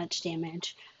as much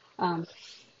damage. Um,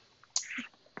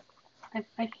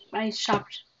 I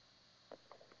shopped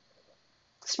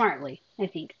smartly, I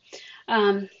think.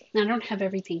 I don't have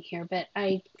everything here, but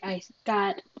I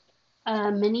got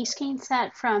a mini skein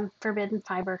set from Forbidden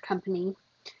Fiber Company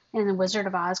in the Wizard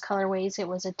of Oz colorways. It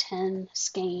was a 10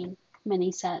 skein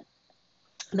mini set.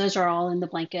 Those are all in the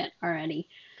blanket already.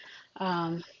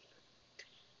 Um,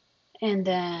 and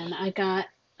then I got,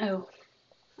 oh,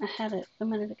 I had it a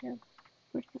minute ago.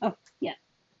 Oh, yeah.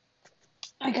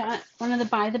 I got one of the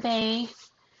By the Bay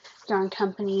Yarn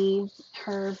Company,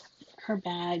 her her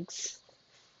bags.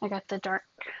 I got the dark,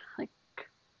 like,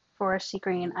 foresty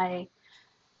green. I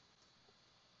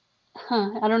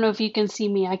don't know if you can see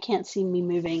me. I can't see me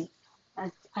moving.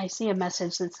 I see a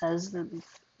message that says that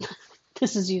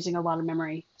this is using a lot of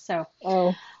memory. So,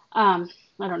 Oh, um,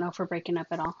 I don't know if we're breaking up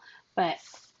at all. But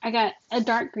I got a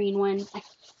dark green one.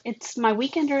 It's my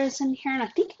weekender is in here, and I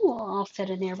think it will all fit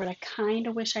in there. But I kind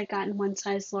of wish I'd gotten one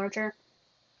size larger.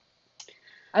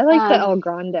 I like the Um, El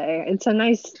Grande. It's a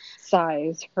nice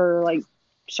size for like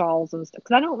shawls and stuff.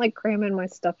 Because I don't like cramming my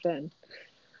stuff in.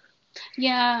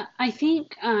 yeah, I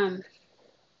think I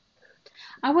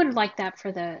would like that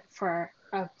for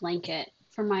a blanket.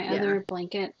 For my Yeah. other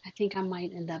blanket, I think I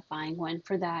might end up buying one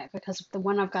for that because the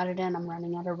one I've got it in, I'm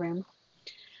running out of room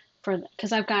for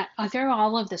because I throw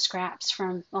all of the scraps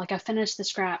from like I finished the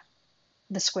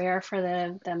square for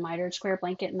the mitered square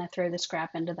blanket and I throw the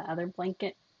scrap into the other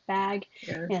blanket bag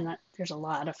Yeah. and there's a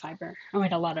lot of fiber. I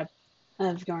mean a lot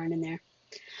of yarn in there.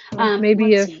 Well, Let's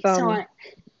see.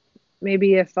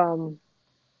 maybe if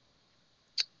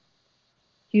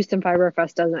Houston Fiber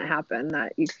Fest doesn't happen,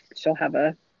 that she'll have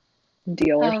a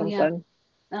deal or Oh yeah. something.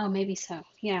 Oh maybe so.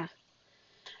 Yeah.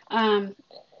 Um,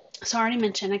 so I already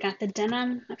mentioned I got the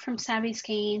denim from Savvy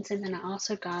Skeins, and then I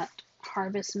also got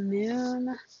Harvest Moon.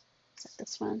 Is that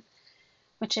this one?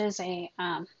 Which is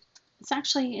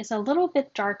it's a little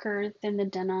bit darker than the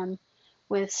denim,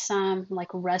 with some like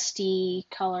rusty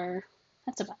color.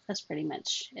 That's pretty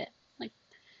much it. Like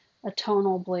a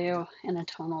tonal blue and a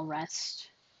tonal rust.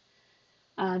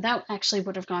 That actually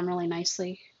would have gone really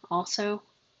nicely also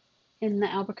in the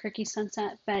Albuquerque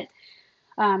sunset, but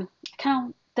kind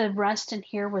of the rust in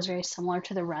here was very similar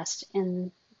to the rust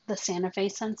in the Santa Fe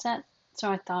sunset,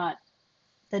 so I thought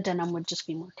the denim would just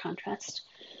be more contrast.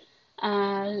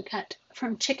 Got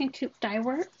from Chicken Coop Dye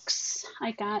Works.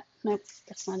 Nope,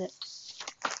 that's not it.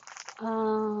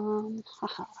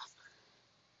 Haha.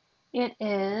 It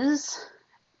is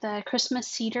the Christmas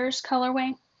Cedars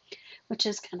colorway, which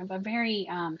is kind of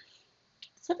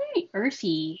it's a very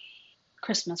earthy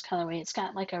Christmas colorway. It's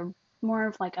got like a more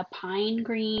of like a pine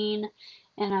green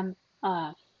and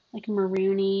like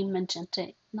maroony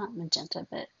magenta, not magenta,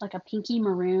 but like a pinky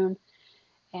maroon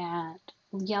and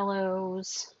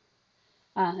yellows.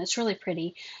 It's really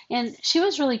pretty, and she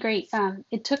was really great.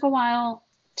 It took a while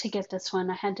to get this one.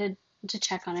 I had to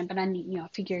check on it, but I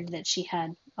figured that she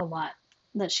had a lot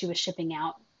that she was shipping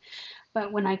out.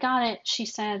 But when I got it, she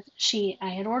said I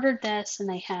had ordered this,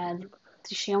 and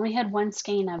she only had one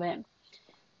skein of it,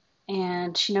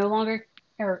 and she no longer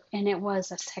and it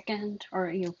was a second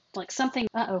or like something.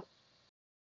 Uh-oh.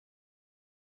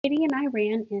 Katie and I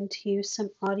ran into some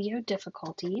audio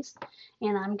difficulties,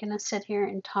 and I'm gonna sit here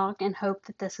and talk and hope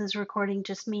that this is recording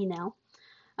just me now.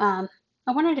 Um,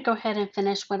 I wanted to go ahead and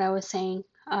finish what I was saying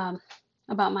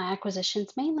about my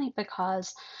acquisitions, mainly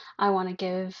because I want to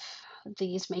give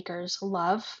these makers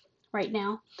love right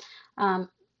now. Um,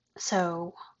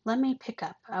 so let me pick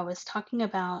up. I was talking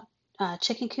about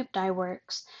Chicken Coop Dye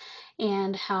Works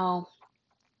and how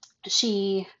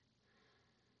she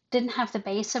didn't have the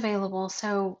base available,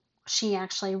 so she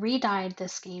actually re-dyed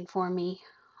this skein for me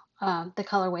the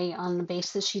colorway on the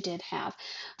base that she did have.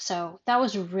 So that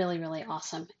was really, really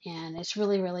awesome. And it's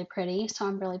really, really pretty. So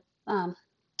I'm really,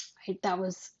 that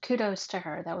was kudos to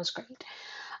her. That was great.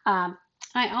 Um,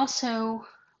 I also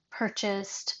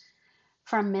purchased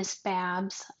from Miss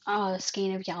Babs a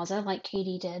skein of Yalza like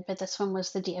Katie did, but this one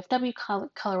was the DFW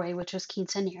colorway, which was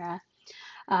Quinceanera,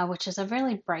 which is a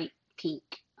really bright pink,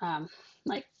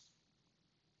 like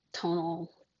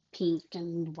tonal pink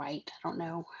and white. I don't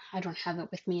know. I don't have it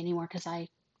with me anymore because I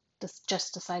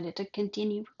just decided to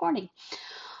continue recording.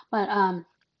 But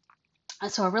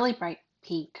so a really bright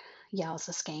pink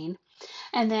Yalza skein.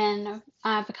 And then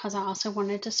because I also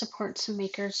wanted to support some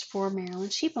makers for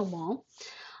Maryland Sheep and Wool,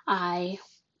 I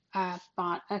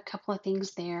bought a couple of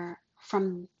things there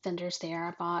from vendors there.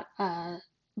 I bought a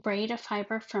braid of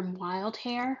fiber from Wild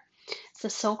Hair. It's a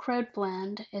Silk Road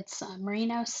blend. It's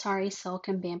merino, sari silk,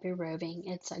 and bamboo roving.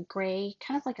 It's a gray,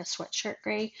 kind of like a sweatshirt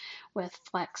gray, with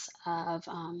flecks of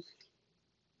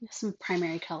some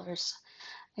primary colors.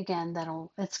 Again,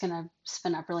 it's gonna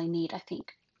spin up really neat. I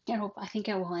think it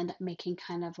will end up making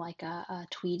kind of like a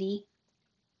tweedy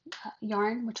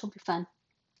yarn, which will be fun.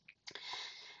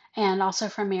 And also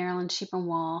from Maryland Sheep and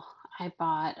Wool, I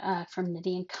bought from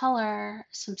Knitty and Color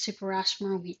some Super Rush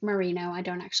Merino. I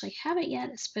don't actually have it yet.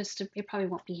 It probably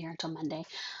won't be here until Monday.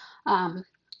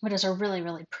 But it's a really,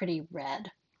 really pretty red.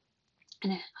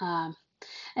 And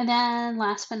then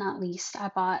last but not least, I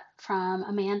bought from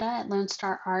Amanda at Lone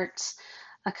Star Arts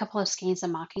a couple of skeins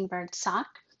of Mockingbird sock.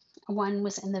 One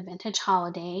was in the Vintage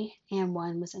Holiday and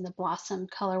one was in the Blossom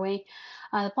colorway.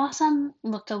 The Blossom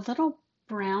looked a little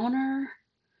browner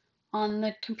on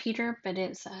the computer, but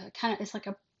it's like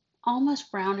a almost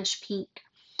brownish pink.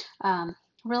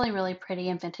 Really, really pretty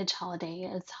and Vintage Holiday.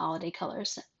 It's holiday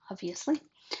colors, obviously.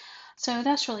 So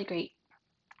that's really great.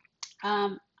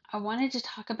 I wanted to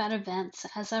talk about events.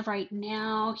 As of right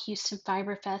now, Houston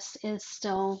Fiber Fest is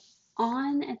still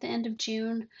on at the end of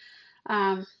June.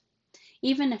 Um,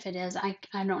 Even if it is, I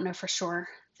don't know for sure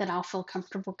that I'll feel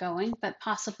comfortable going, but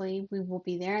possibly we will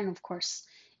be there. And of course,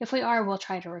 if we are, we'll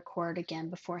try to record again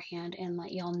beforehand and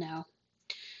let y'all know.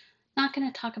 Not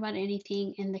going to talk about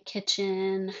anything in the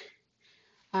kitchen.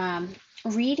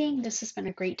 Reading, this has been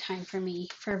a great time for me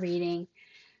for reading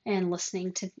and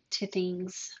listening to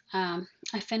things.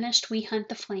 I finished We Hunt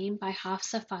the Flame by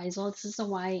Hafsa Faizal. This is a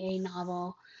YA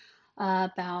novel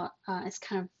about, it's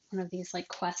kind of one of these like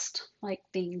quest like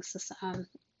things. This,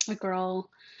 a girl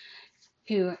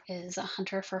who is a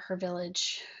hunter for her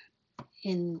village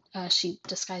she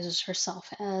disguises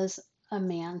herself as a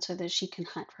man so that she can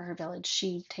hunt for her village.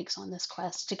 She takes on this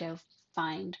quest to go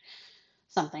find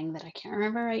something that I can't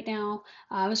remember right now.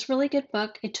 It was a really good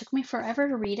book. It took me forever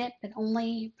to read it, but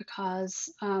only because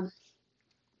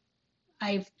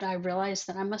I realized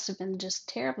that I must have been just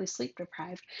terribly sleep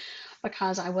deprived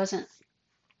because I wasn't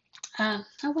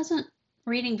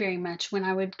reading very much. When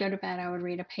I would go to bed, I would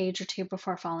read a page or two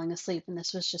before falling asleep, and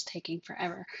this was just taking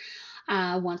forever.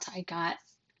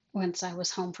 Once I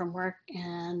was home from work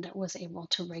and was able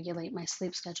to regulate my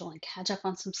sleep schedule and catch up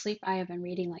on some sleep, I have been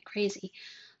reading like crazy.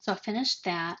 So I finished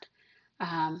that.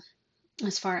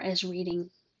 As far as reading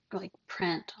like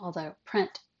print, although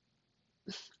print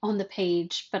on the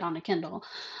page but on a Kindle.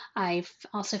 I've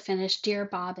also finished Dear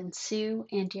Bob and Sue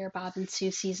and Dear Bob and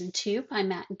Sue Season 2 by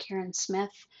Matt and Karen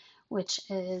Smith, which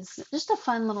is just a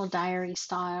fun little diary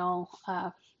style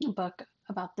book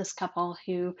about this couple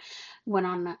who went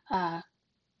on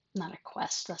not a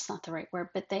quest, that's not the right word,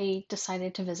 but they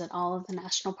decided to visit all of the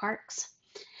national parks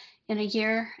in a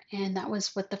year, and that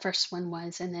was what the first one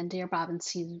was. And then Dear Bob and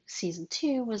Sue Season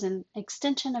 2 was an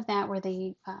extension of that, where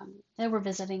they were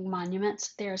visiting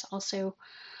monuments. There's also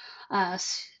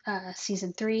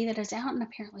Season 3 that is out, and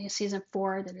apparently a Season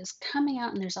 4 that is coming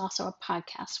out, and there's also a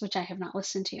podcast, which I have not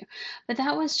listened to. But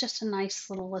that was just a nice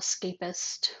little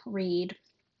escapist read.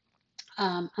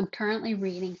 I'm currently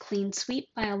reading Clean Sweep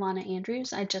by Alana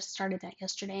Andrews. I just started that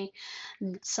yesterday,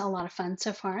 and it's a lot of fun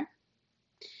so far.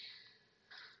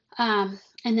 And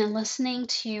then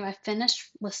I finished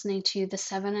listening to The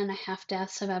 7.5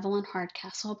 Deaths of Evelyn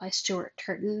Hardcastle by Stuart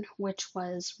Turton, which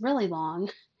was really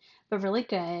long, but really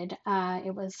good.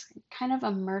 It was kind of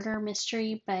a murder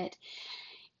mystery, but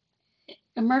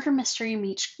a murder mystery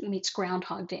meets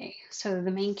Groundhog Day. So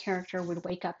the main character would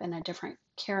wake up in a different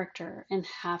character and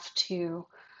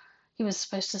he was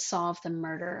supposed to solve the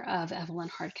murder of Evelyn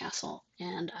Hardcastle.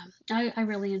 And I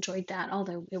really enjoyed that,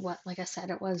 although like I said,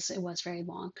 it was very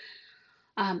long.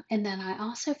 And then I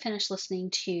also finished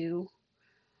listening to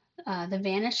The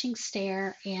Vanishing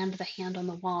Stair and The Hand on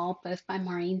the Wall, both by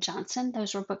Maureen Johnson.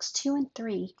 Those were books 2 and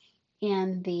 3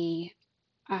 in the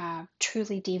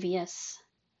Truly Devious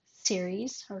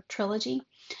series or trilogy.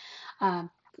 Um,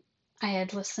 I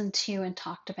had listened to and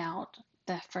talked about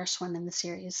the first one in the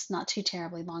series not too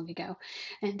terribly long ago,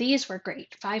 and these were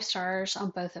great. 5 stars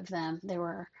on both of them. They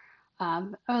were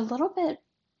a little bit,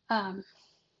 um,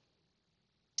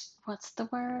 what's the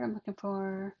word I'm looking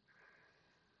for?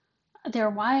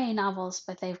 They're YA novels,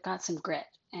 but they've got some grit,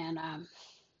 and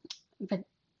but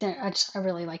I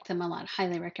really like them a lot.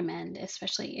 Highly recommend,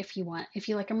 especially if you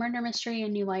like a murder mystery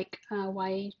and you like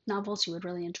YA novels, you would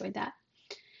really enjoy that.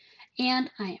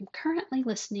 And I am currently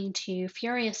listening to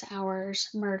Furious Hours,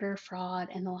 Murder, Fraud,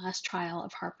 and the Last Trial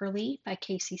of Harper Lee by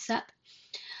Casey Sepp.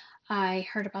 I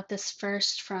heard about this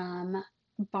first from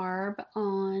Barb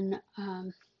on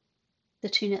the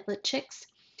Two Knit Lit Chicks,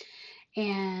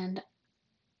 and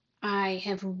I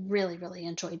have really, really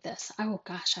enjoyed this. Oh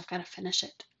gosh, I've got to finish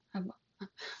it.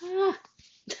 Ah,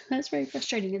 that's very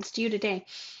frustrating. It's due today,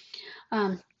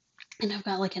 um, and I've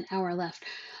got like an hour left.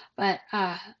 But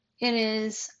it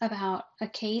is about a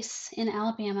case in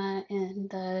Alabama in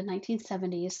the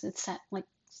 1970s. It's set like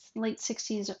late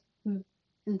 60s and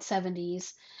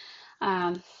 70s.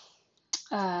 Um,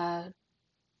 a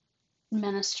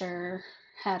minister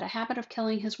had a habit of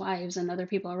killing his wives and other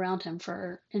people around him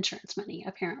for insurance money,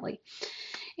 apparently.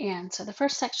 And so the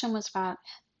first section was about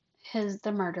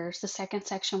the murders. The second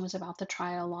section was about the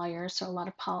trial lawyers. So a lot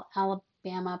of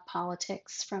Alabama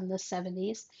politics from the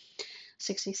 70s.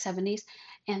 60s, 70s.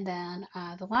 And then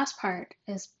the last part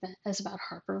is about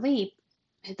Harper Lee,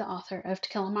 the author of To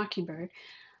Kill a Mockingbird,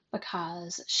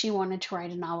 because she wanted to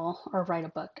write a novel or write a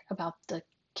book about the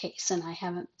case. And I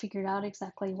haven't figured out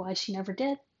exactly why she never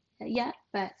did yet,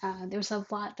 but there was a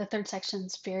lot. The third section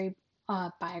is very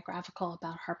biographical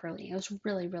about Harper Lee. It was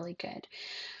really, really good.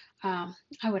 I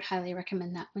would highly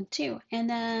recommend that one too. And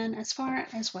then as far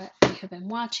as what we have been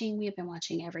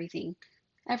watching everything.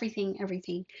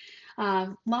 Everything.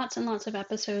 Lots and lots of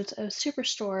episodes of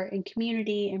Superstore and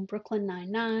Community and Brooklyn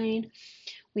Nine-Nine.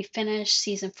 We finished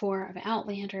season 4 of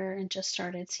Outlander and just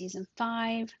started season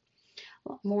 5.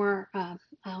 More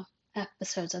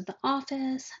episodes of The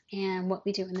Office and What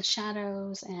We Do in the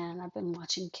Shadows. And I've been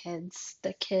watching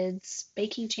the Kids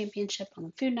Baking Championship on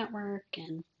the Food Network,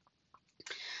 and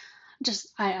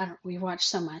just I don't we watch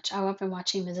so much. I've been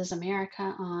watching Mrs.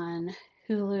 America on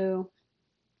Hulu.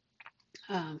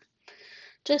 Um,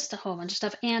 just a whole bunch of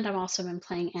stuff. And I've also been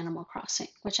playing Animal Crossing,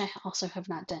 which I also have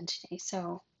not done today.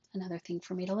 So another thing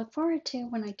for me to look forward to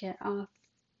when I get off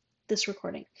this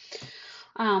recording.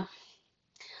 Um,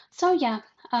 so yeah,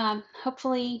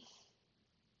 hopefully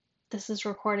this is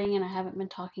recording and I haven't been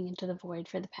talking into the void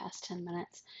for the past 10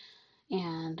 minutes.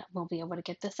 And we'll be able to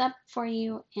get this up for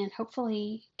you. And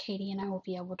hopefully Katie and I will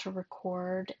be able to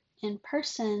record in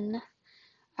person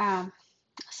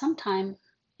sometime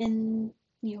in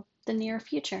the near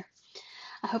future.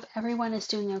 I hope everyone is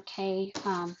doing okay.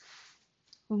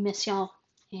 We miss y'all,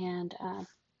 and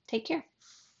take care.